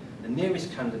 The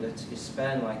nearest candidate is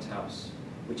Spurn Lighthouse,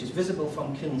 which is visible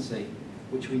from Kilnsea,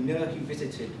 which we know he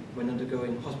visited when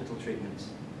undergoing hospital treatment.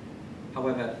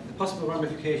 However, the possible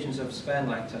ramifications of Spurn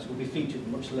Lighthouse will be featured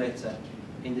much later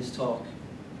in this talk,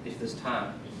 if there's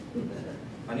time.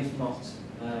 And if not,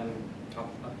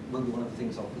 will be one of the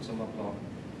things I'll put on my blog.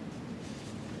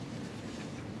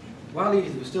 While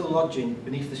Edith was still lodging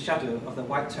beneath the shadow of the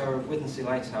White Tower of Withernsea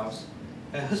Lighthouse,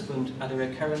 her husband had a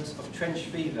recurrence of trench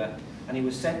fever, and he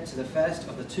was sent to the first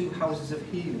of the two houses of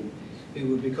healing who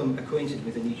would become acquainted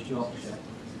with in East Yorkshire,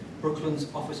 Brooklands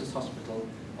Officers Hospital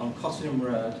on Cottenham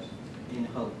Road in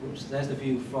Hull. Oops, there's the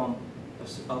view from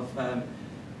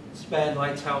Spurn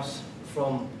Lighthouse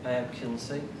from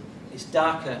Kilnsea. It's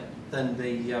darker than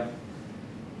the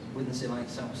Withernsea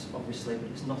Lighthouse, obviously, but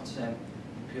it's not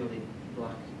purely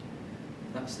black.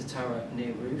 That's the tower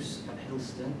near Roos at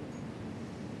Hillston.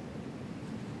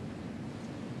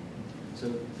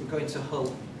 So we're going to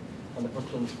Hull on the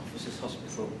Brooklands Officers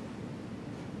Hospital.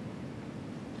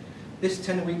 This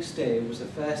 10-week stay was the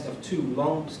first of two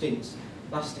long stints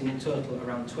lasting in total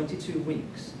around 22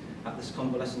 weeks at this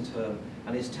convalescent home,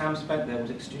 and his time spent there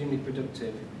was extremely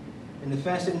productive. In the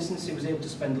first instance, he was able to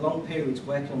spend long periods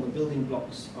working on the building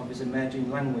blocks of his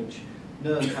emerging language,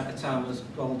 known at the time as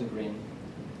Goldagreen.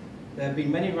 There have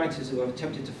been many writers who have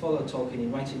attempted to follow Tolkien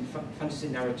in writing fantasy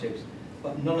narratives,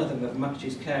 but none of them have matched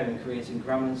his care in creating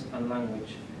grammars and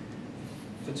language.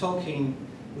 For Tolkien,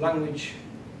 language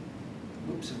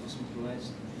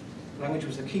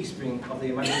was the key spring of the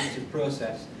imaginative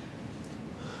process.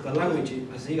 The language,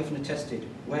 as he often attested,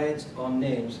 words or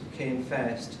names came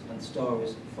first and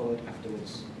stories followed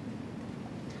afterwards.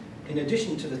 In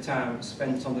addition to the time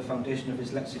spent on the foundation of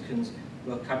his lexicons,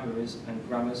 vocabularies and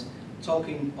grammars,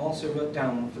 Tolkien also wrote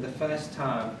down for the first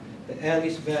time the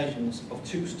earliest versions of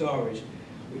two stories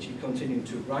which he continued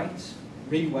to write,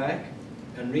 rework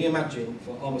and reimagine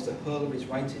for almost the whole of his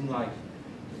writing life,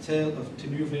 the tale of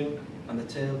Tinuvil and the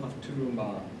tale of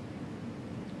Turambar.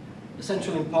 The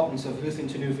central importance of Lúthien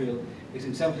Tinuvil is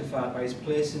exemplified by his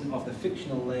placing of the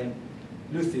fictional name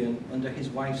Lúthien under his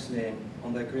wife's name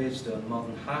on their gravestone more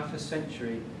than half a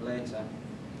century later.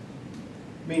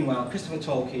 Meanwhile, Christopher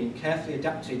Tolkien carefully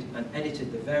adapted and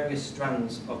edited the various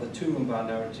strands of the Turambar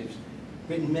narratives,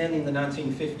 written mainly in the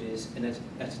 1950s in an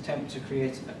attempt to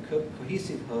create a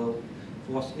cohesive whole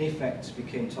for what in effect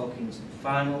became Tolkien's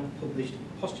final published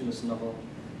posthumous novel,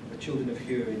 The Children of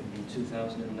Húrin, in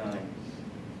 2009.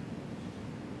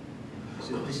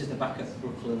 So this is the back at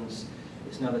Brooklands.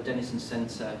 It's now the Denison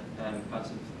Centre, part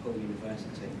of Hull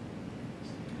University.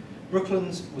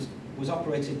 Brooklands was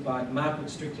operated by Margaret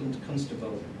Strickland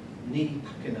Constable, Nee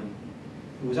Pakenham,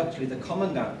 who was actually the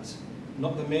commandant,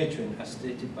 not the matron, as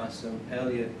stated by some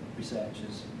earlier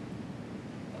researchers.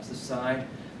 That's the side,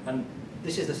 and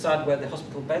this is the side where the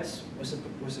hospital beds were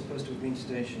supposed to have been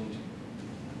stationed.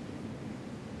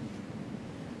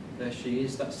 There she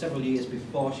is. That's several years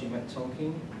before she met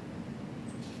Tolkien.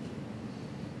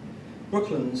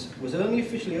 Brooklands was only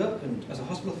officially opened as a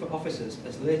hospital for officers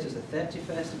as late as the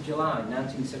 31st of July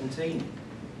 1917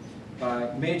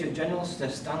 by Major General Sir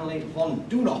Stanley von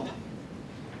Dunop.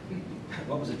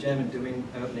 What was a German doing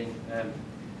opening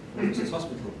Officers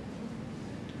Hospital?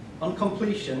 On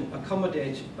completion,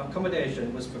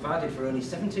 accommodation was provided for only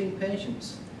 17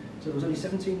 patients, so there was only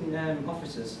 17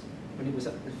 officers when it was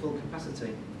at the full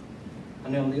capacity.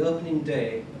 And on the opening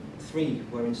day, 3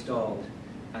 were installed,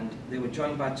 and they were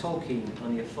joined by Tolkien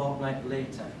only a fortnight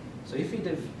later. So if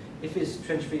his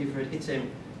trench fever had hit him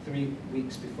 3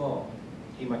 weeks before,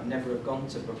 he might never have gone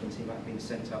to Brooklands, he might have been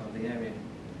sent out of the area.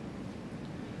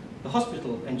 The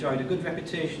hospital enjoyed a good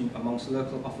reputation amongst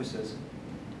local officers,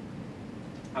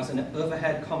 as an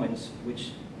overhead comment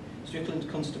which Strickland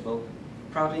Constable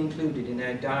proudly included in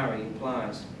her diary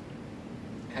implies.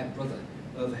 Her brother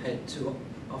overheard 2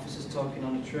 officers talking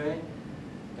on a train.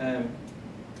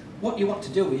 What you want to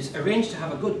do is arrange to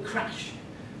have a good crash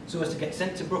so as to get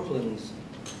sent to Brooklands.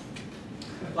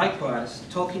 Likewise,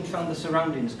 Tolkien found the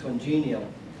surroundings congenial,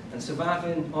 and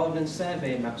surviving Ordnance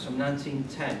Survey maps from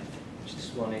 1910, which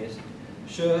this one is,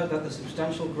 show that the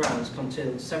substantial grounds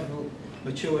contained several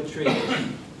mature trees.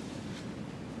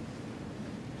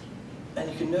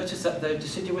 And you can notice that they're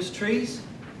deciduous trees,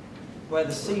 where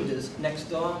the cedars next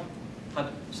door had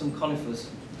some conifers.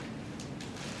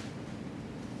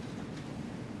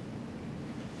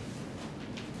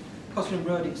 Cosman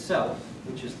Road itself,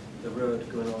 which is the road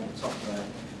going along the top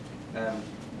there,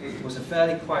 was a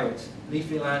fairly quiet,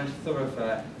 leafy land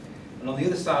thoroughfare. And on the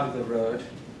other side of the road,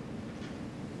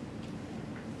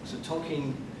 so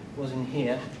Tolkien was in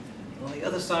here, and on the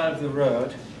other side of the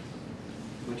road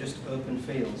were just open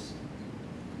fields.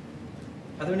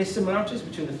 Are there any similarities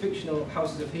between the fictional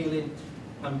Houses of Healing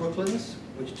and Brooklands,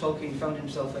 which Tolkien found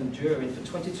himself enduring for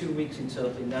 22 weeks in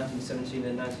total in 1917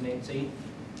 and 1918?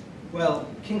 Well,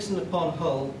 Kingston upon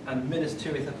Hull and Minas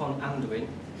Tirith upon Anduin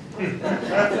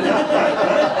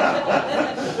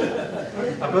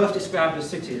are both described as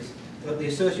cities, but the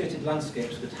associated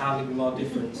landscapes could hardly be more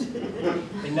different.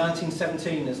 In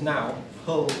 1917, as now,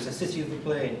 Hull was a city of the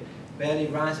plain, barely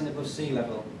rising above sea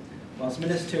level, whilst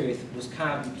Minas Tirith was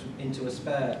carved into a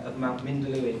spur of Mount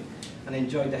Mindalluin and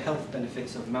enjoyed the health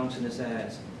benefits of mountainous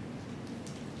airs.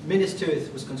 Minas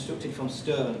Tirith was constructed from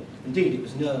stone. Indeed, it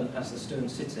was known as the Stone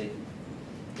City.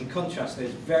 In contrast, there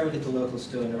is very little local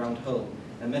stone around Hull,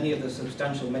 and many of the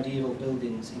substantial medieval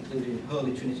buildings, including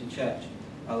Holy Trinity Church,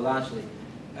 are largely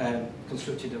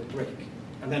constructed of brick.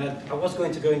 And then I was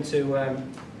going to go into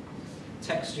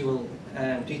textual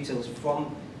details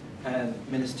from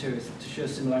Minas Tirith to show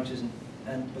similarities,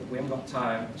 but we haven't got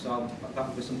time, so that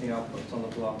will be something I'll put on the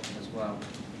blog as well.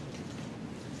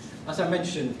 As I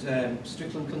mentioned,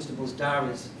 Strickland Constable's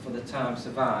diaries for the time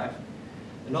survive,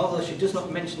 and although she does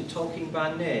not mention Tolkien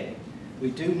by name,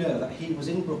 we do know that he was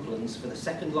in Brooklands for the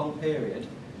second long period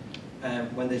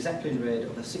when the Zeppelin raid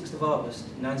of the 6th of August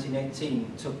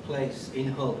 1918 took place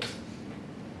in Hull.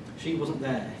 She wasn't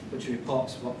there, but she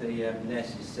reports what the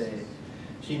nurses say.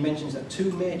 She mentions that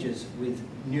 2 majors with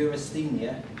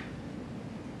neurasthenia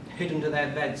hid under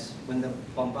their beds when the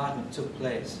bombardment took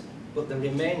place, but the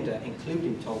remainder,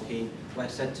 including Tolkien, were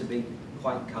said to be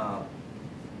quite calm.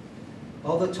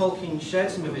 Although Tolkien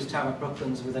shared some of his time at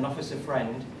Brooklands with an officer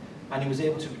friend, and he was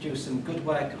able to produce some good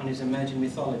work on his emerging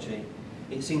mythology,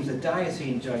 it seems the diet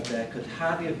he enjoyed there could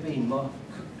hardly have been more,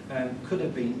 could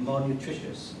have been more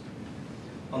nutritious.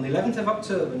 On the 11th of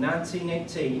October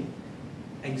 1918,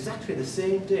 exactly the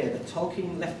same day that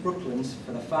Tolkien left Brooklands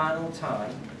for the final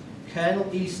time,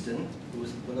 Colonel Easton, who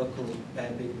was the local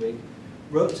bigwig,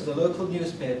 wrote to the local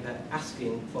newspaper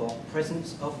asking for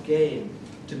presents of game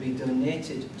to be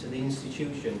donated to the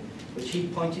institution, which he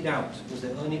pointed out was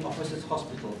the only officers'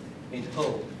 hospital in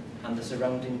Hull and the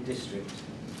surrounding district.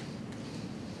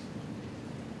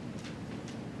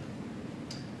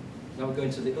 Now we're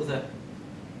going to the other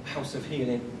House of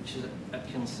Healing, which is at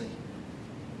Kilnsea.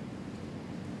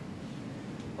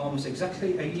 Almost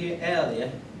exactly a year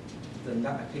earlier than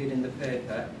that appeared in the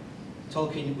paper,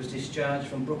 Tolkien was discharged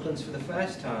from Brooklands for the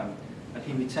first time, and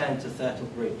he returned to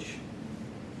Thurtle Bridge.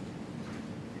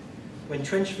 When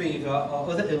trench fever or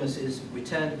other illnesses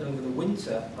returned over the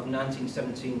winter of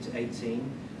 1917 to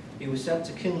 18, he was sent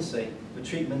to Kilnsea for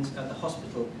treatment at the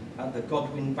hospital at the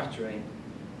Godwin Battery.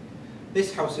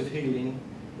 This House of Healing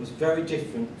was very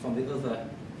different from the other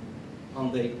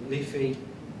on the leafy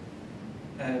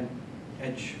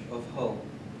edge of Hull.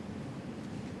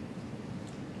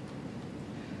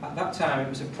 At that time, it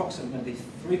was approximately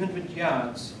 300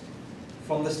 yards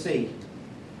from the sea,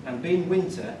 and being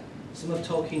winter, some of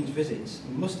Tolkien's visits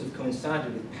must have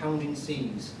coincided with pounding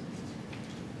seas.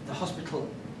 The hospital,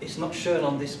 it's not shown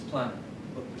on this plan,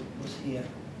 but it was here.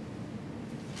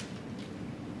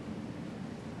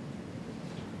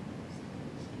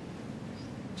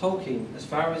 Tolkien, as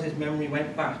far as his memory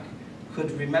went back,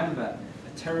 could remember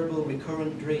a terrible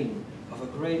recurrent dream of a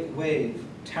great wave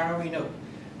towering up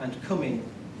and coming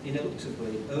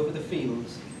ineluctably over the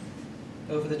fields,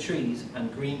 over the trees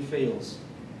and green fields.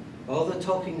 Although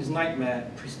Tolkien's nightmare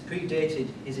predated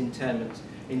his internment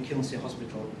in Kilnsea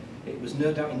Hospital, it was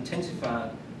no doubt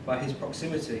intensified by his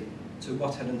proximity to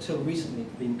what had until recently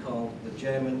been called the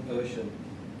German Ocean.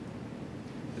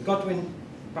 The Godwin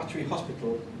Battery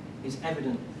Hospital is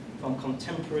evident from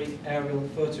contemporary aerial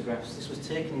photographs. This was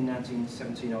taken in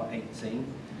 1917 or 18,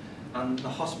 and the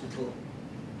hospital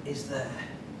is there.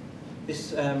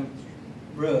 This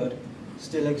road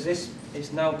still exists.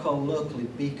 It's now called locally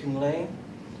Beacon Lane.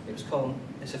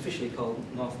 It's officially called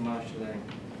North Marsh Lane.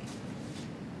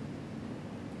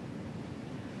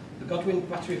 The Godwin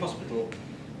Battery Hospital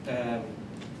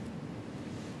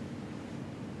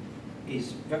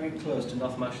is very close to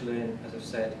North Marsh Lane, as I've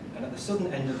said, and at the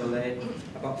southern end of the lane,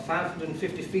 about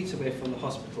 550 feet away from the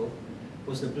hospital,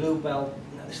 was the Bluebell,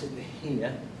 now this will be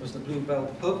here, was the Bluebell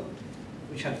pub,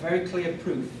 which had very clear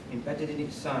proof embedded in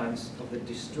its signs of the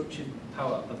destructive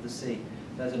power of the sea.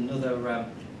 There's another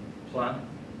plan.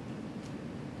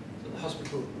 So the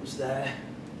hospital was there,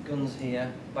 guns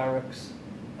here, barracks,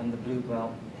 and the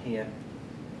Bluebell here.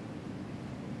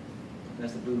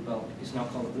 There's the Bluebell. It's now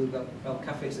called the Bluebell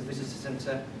Cafe. It's a visitor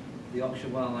centre, the Yorkshire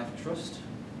Wildlife Trust.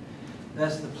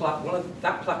 There's the plaque.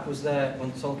 That plaque was there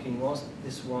when Tolkien was.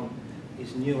 This one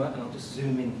is newer, and I'll just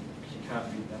zoom in because you can't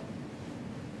read that.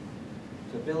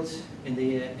 So built in the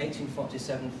year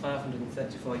 1847,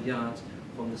 534 yards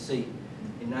from the sea.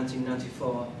 In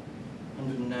 1994,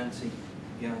 190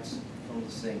 yards from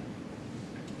the sea.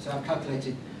 So I've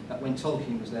calculated that when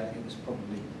Tolkien was there, it was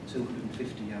probably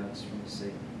 250 yards from the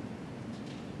sea.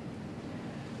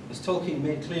 As Tolkien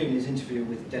made clear in his interview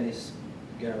with Dennis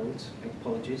Gerald,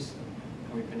 apologies,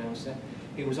 how he pronounced it,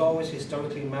 he was always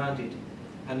historically minded,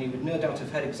 and he would no doubt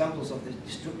have had examples of the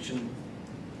destruction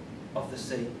of the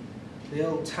sea. The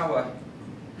old tower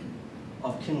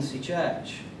of Kinsey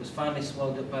Church was finally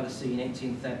swallowed up by the sea in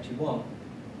 1831,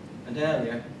 and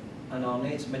earlier an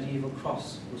ornate medieval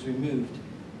cross was removed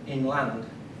inland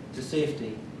to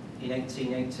safety in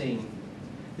 1818.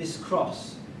 This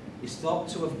cross is thought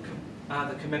to have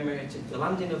either commemorated the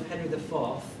landing of Henry IV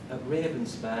at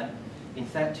Withernsea in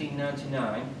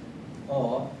 1399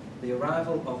 or the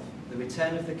arrival of the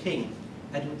return of the King,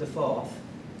 Edward IV,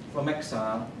 from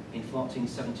exile in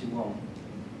 1471.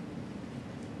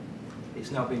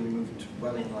 It's now been removed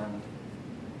well inland.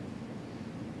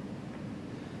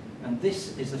 And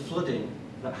this is the flooding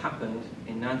that happened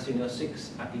in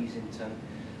 1906 at Easington.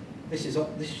 This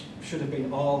should have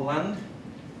been all land,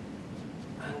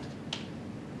 and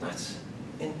that's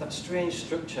in that strange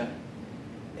structure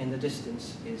in the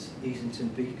distance is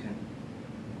Easington Beacon.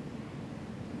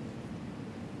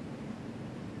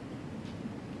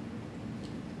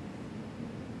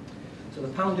 So the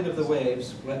pounding of the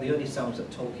waves were the only sounds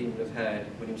that Tolkien would have heard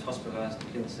when he was hospitalised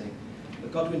at Kinsey. The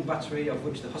Godwin battery, of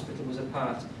which the hospital was a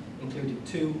part, included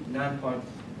two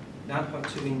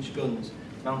 9.2-inch guns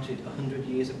mounted 100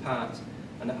 years apart,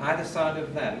 and at either side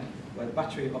of them were the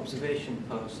battery observation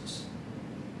posts,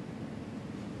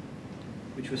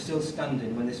 which were still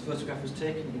standing when this photograph was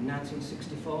taken in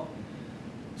 1964.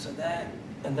 So there,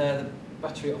 and there the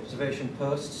battery observation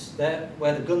posts, there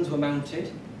where the guns were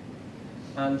mounted,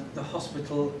 and the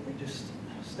hospital, we just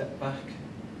step back,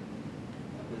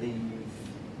 I believe,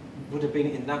 would have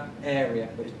been in that area,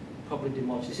 but it's probably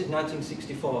demolished. This is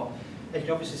 1964. And you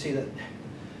can obviously see that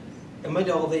amid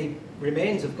all the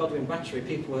remains of Godwin Battery,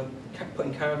 people were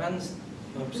putting caravans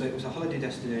up, so it was a holiday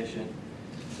destination.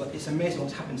 But it's amazing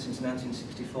what's happened since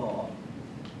 1964.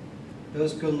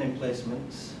 Those gun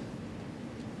emplacements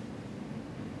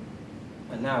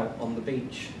are now on the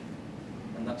beach,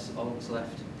 and that's all that's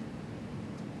left.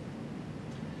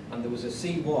 And there was a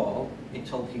sea wall in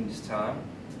Tolkien's time,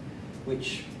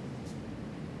 which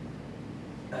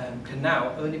can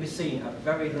now only be seen at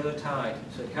very low tide.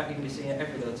 So it can't even be seen at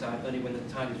every low tide, only when the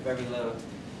tide is very low.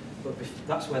 But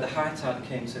that's where the high tide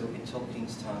came to in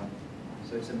Tolkien's time.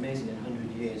 So it's amazing in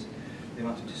 100 years, the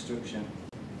amount of destruction.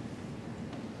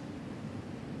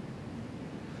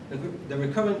 The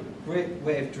recurrent great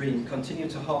wave dream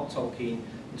continued to haunt Tolkien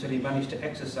until he managed to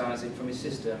exorcise it from his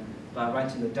system by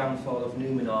writing The Downfall of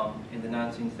Númenor in the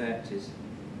 1930s.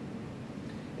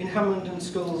 In Hamlet and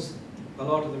Skulls, The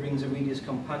Lord of the Rings, A Reader's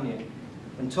Companion,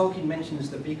 when Tolkien mentions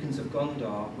the beacons of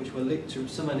Gondor, which were lit to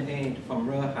summon aid from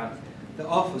Rohan, the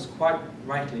authors quite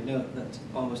rightly note that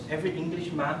almost every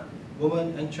English man,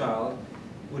 woman and child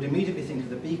would immediately think of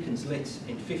the beacons lit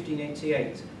in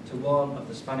 1588 to warn of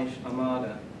the Spanish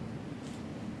Armada.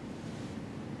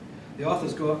 The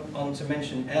authors go on to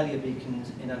mention earlier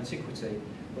beacons in antiquity,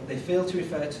 but they fail to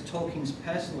refer to Tolkien's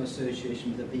personal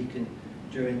association with the beacon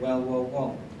during World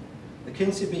War I. The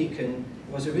Kinsey beacon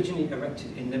was originally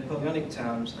erected in Napoleonic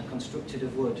times and constructed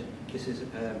of wood. This is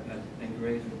an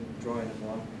engraved drawing of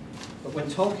one. But when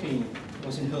Tolkien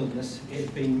was in Holderness, it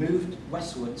had been moved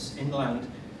westwards inland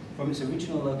from its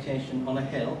original location on a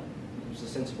hill. It was a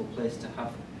sensible place to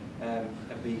have a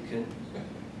beacon.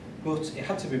 But it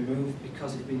had to be moved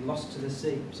because it had been lost to the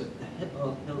sea, so the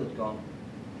hill had gone.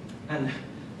 And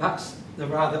That's the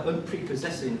rather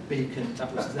unprepossessing beacon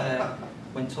that was there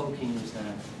when Tolkien was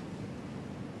there.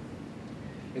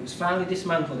 It was finally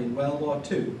dismantled in World War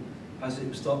II, as it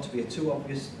was thought to be a too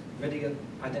obvious, readily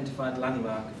identified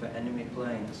landmark for enemy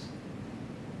planes.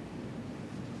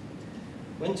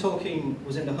 When Tolkien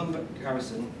was in the Humber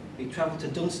garrison, he travelled to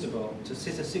Dunstable to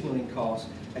sit a signalling course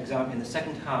exam in the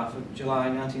second half of July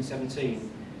 1917,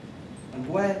 and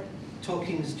where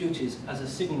Tolkien's duties as a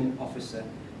signalling officer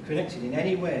connected in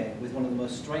any way with one of the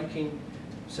most striking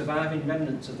surviving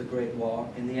remnants of the Great War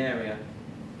in the area.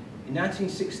 In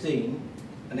 1916,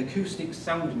 an acoustic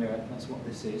sound mirror, that's what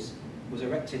this is, was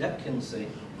erected at Kilnsea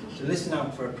to listen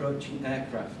out for approaching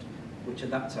aircraft, which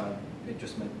at that time, it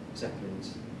just meant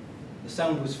Zeppelins. The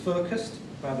sound was focused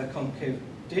by the concave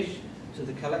dish to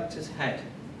the collector's head,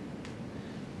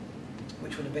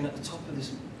 which would have been at the top of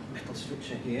this metal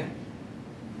structure here,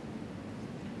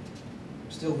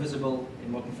 still visible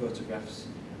in modern photographs,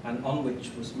 and on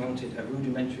which was mounted a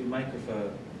rudimentary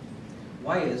microphone.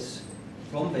 Wires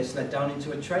from this led down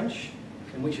into a trench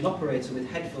in which an operator with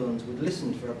headphones would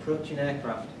listen for approaching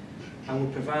aircraft and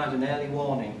would provide an early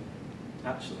warning.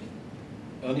 Actually,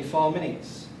 only 4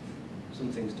 minutes.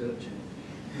 Some things don't change.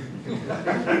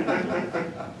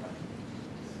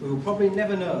 We will probably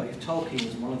never know if Tolkien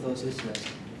was one of those listeners,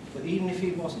 but even if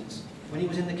he wasn't, when he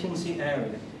was in the Kilnsea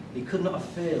area, he could not have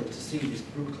failed to see this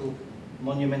brutal,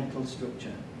 monumental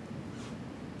structure.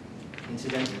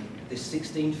 Incidentally, this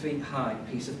 16 feet high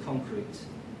piece of concrete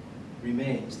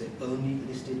remains the only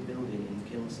listed building in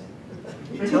Kilnsea.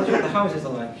 It tells you what the houses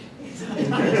are like in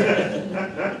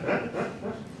Kilnsea.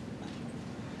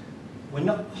 When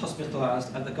not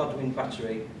hospitalised at the Godwin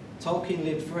battery, Tolkien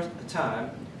lived for a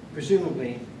time,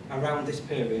 presumably around this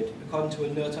period, according to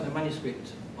a note on a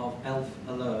manuscript of Elf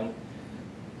Alone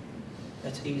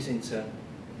at Easington.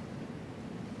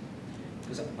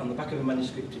 Because on the back of a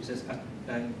manuscript it says at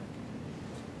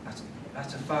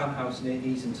a farmhouse near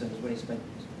Easington is when he spent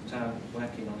time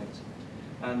working on it.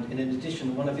 And in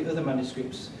addition, one of the other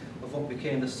manuscripts of what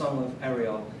became the Song of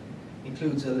Ariel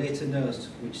includes a later note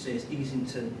which says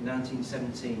Easington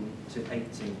 1917 to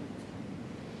 18.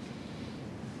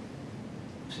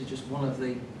 This is just one of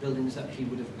the buildings that he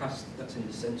would have passed that's in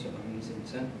the centre of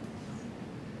Easington.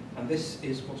 And this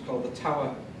is what's called the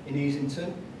Tower in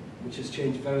Easington, which has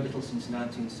changed very little since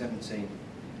 1917.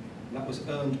 And that was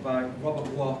owned by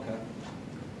Robert Walker.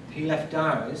 He left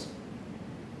diaries,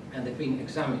 and they've been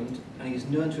examined, and he is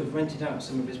known to have rented out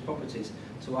some of his properties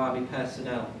to RB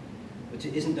personnel. But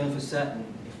it isn't known for certain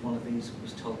if one of these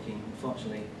was Tolkien.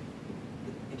 Unfortunately,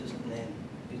 it doesn't name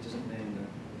them.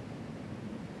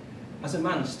 As a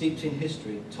man steeped in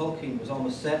history, Tolkien was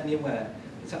almost certainly aware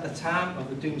that at the time of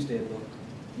the Domesday Book,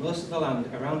 most of the land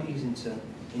around Easington,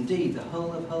 indeed the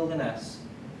whole of Holderness,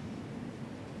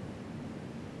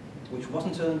 which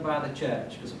wasn't owned by the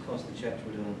church, because of course the church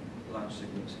would own large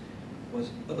segments,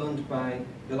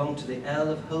 belonged to the Earl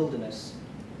of Holderness,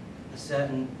 a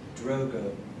certain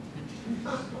Drogo.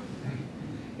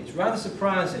 It's rather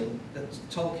surprising that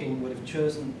Tolkien would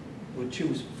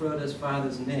choose Frodo's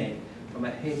father's name from a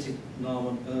hated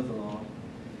Norman overlord.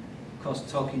 Of course,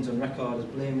 Tolkien's on record as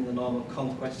blaming the Norman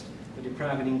conquest for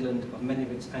depriving England of many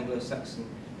of its Anglo-Saxon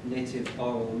native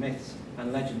oral myths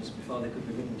and legends before they could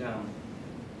be written down.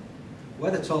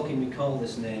 Whether Tolkien recalled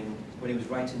this name when he was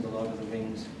writing The Lord of the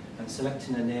Rings and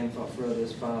selecting a name for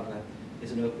Frodo's father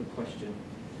is an open question.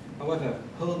 However,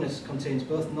 Holderness contains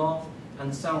both north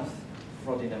and south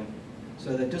Frodingham,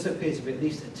 so there does appear to be at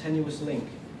least a tenuous link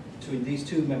between these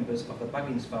two members of the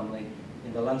Baggins family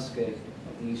in the landscape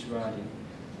of the East Riding.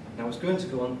 Now I was going to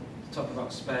go on to talk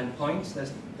about Spurn Point.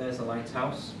 There's a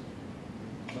lighthouse.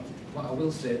 But what I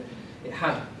will say, it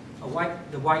had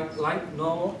the white light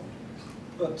normal,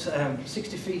 but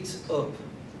 60 feet up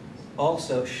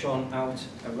also shone out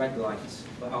a red light.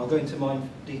 But I'll go into more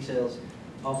details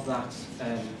of that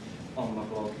on my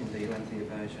blog in the lengthier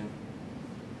version.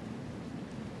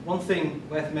 One thing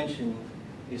worth mentioning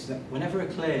is that whenever a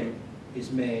claim is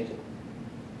made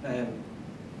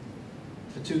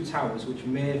for two towers which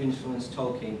may have influenced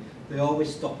Tolkien, they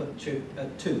always stop at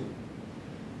two.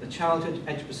 The childhood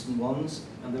Edgbaston ones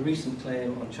and the recent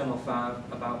claim on Channel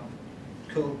 5 about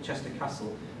Colchester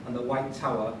Castle and the White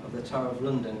Tower of the Tower of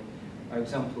London are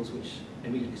examples which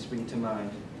immediately spring to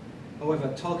mind. However,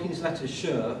 Tolkien's letters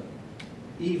show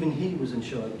even he was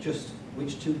unsure just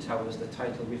which two towers the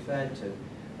title referred to,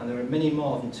 and there are many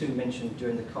more than two mentioned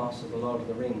during the course of The Lord of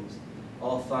the Rings.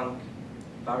 Orthanc,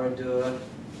 Barad-dûr,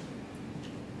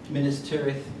 Minas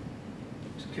Tirith,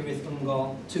 Cirith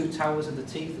Ungol, two towers of the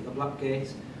Teeth at the Black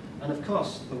Gate, and of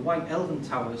course the White Elven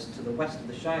Towers to the west of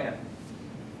the Shire.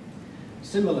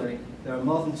 Similarly, there are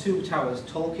more than 2 towers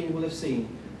Tolkien will have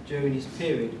seen during his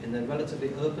period in the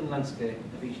relatively open landscape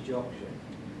of East Yorkshire.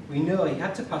 We know he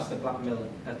had to pass the Black Mill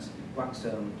at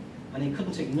Waxholm, and he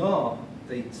couldn't ignore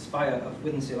the spire of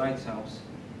Withernsea Lighthouse.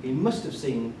 He must have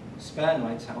seen Spare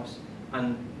Lighthouse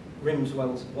and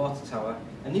Rimswell's water tower,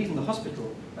 and even the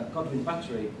hospital at Godwin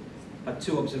Battery had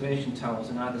 2 observation towers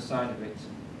on either side of it.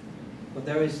 But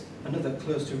there is another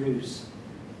close to Roos,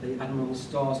 the Admiral's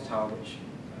Stores Tower, which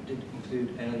I did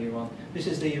include earlier on. This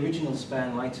is the original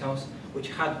Spare Lighthouse, which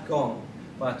had gone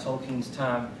by Tolkien's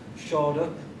time, shored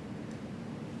up.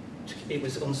 It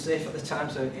was unsafe at the time,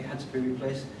 so it had to be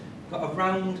replaced. Got a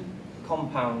round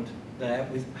compound there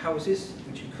with houses,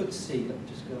 which you could see. Let me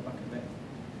just go back a bit.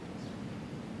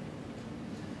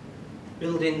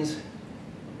 Buildings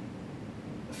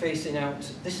facing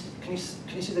out. This, can you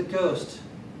see the ghost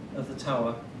of the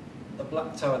tower, the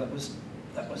black tower that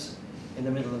was in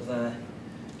the middle of there,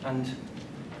 and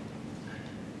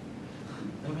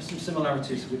there are some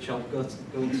similarities which I'll go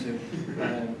into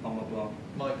on my blog.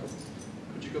 Michael,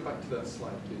 could you go back to that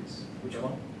slide, please? Which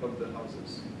one? Of the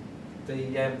houses.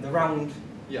 The round.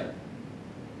 Yeah.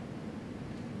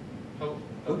 Oh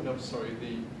no, sorry.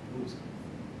 The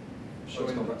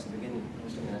Let's go back to the beginning. I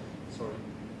was looking at. Sorry.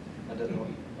 I don't know.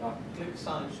 Click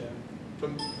slideshow.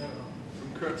 From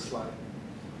current slide.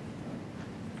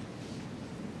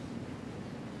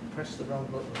 Press the wrong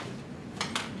button.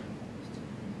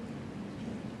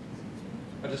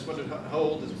 I just wondered how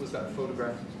old was that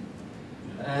photograph?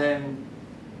 I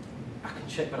can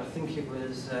check, but I think it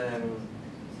was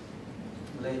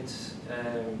late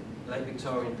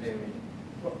Victorian period.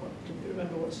 Do you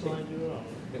remember what slide you were on?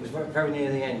 It was very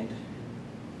near the end.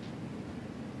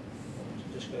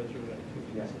 Just go through very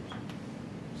quickly. Yeah.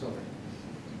 Sorry.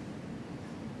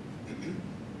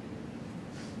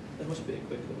 There must be a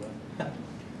quicker way.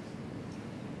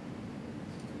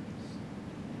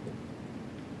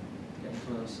 Getting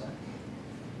closer.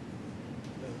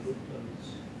 Brooklands.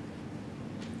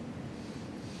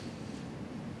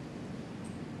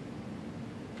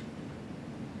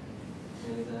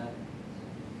 Nearly there.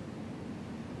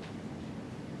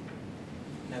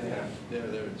 There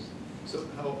it is. So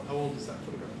how old is that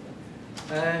photograph?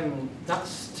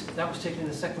 That was taken in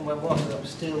the Second World War, so that was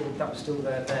still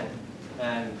there then.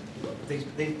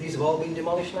 These have all been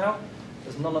demolished now.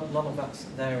 There's none of that's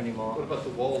there anymore. What about the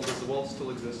wall? Does the wall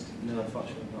still exist? No,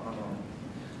 unfortunately not at all.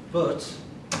 But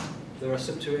there are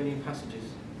subterranean passages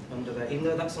under there, even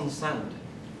though that's on sand.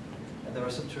 There are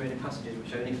subterranean passages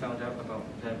which I only found out about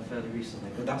fairly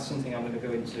recently. But that's something I'm going to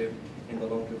go into in the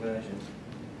longer version.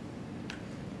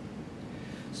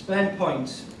 Spurn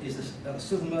Point is at the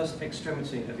southernmost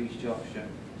extremity of East Yorkshire,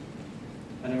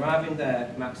 and arriving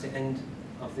there marks the end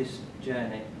of this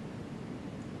journey,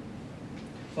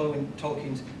 following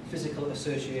Tolkien's physical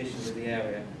association with the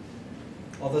area.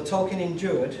 Although Tolkien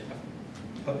endured,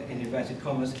 put in inverted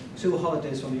commas, 2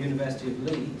 holidays from the University of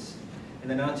Leeds in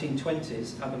the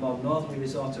 1920s at the more northerly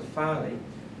resort of Farley,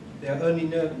 they are only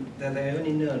known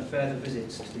further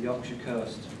visits to the Yorkshire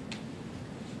coast.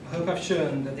 I hope I've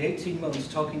shown that the 18 months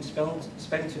Tolkien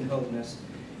spent in Holderness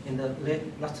in the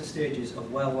latter stages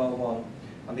of World War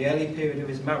I and the early period of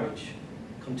his marriage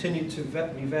continued to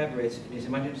reverberate in his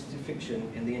imaginative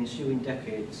fiction in the ensuing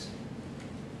decades.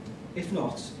 If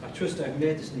not, I trust I've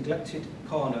made this neglected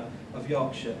corner of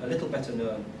Yorkshire a little better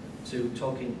known to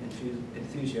Tolkien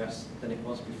enthusiasts than it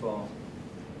was before.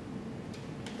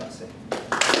 That's it.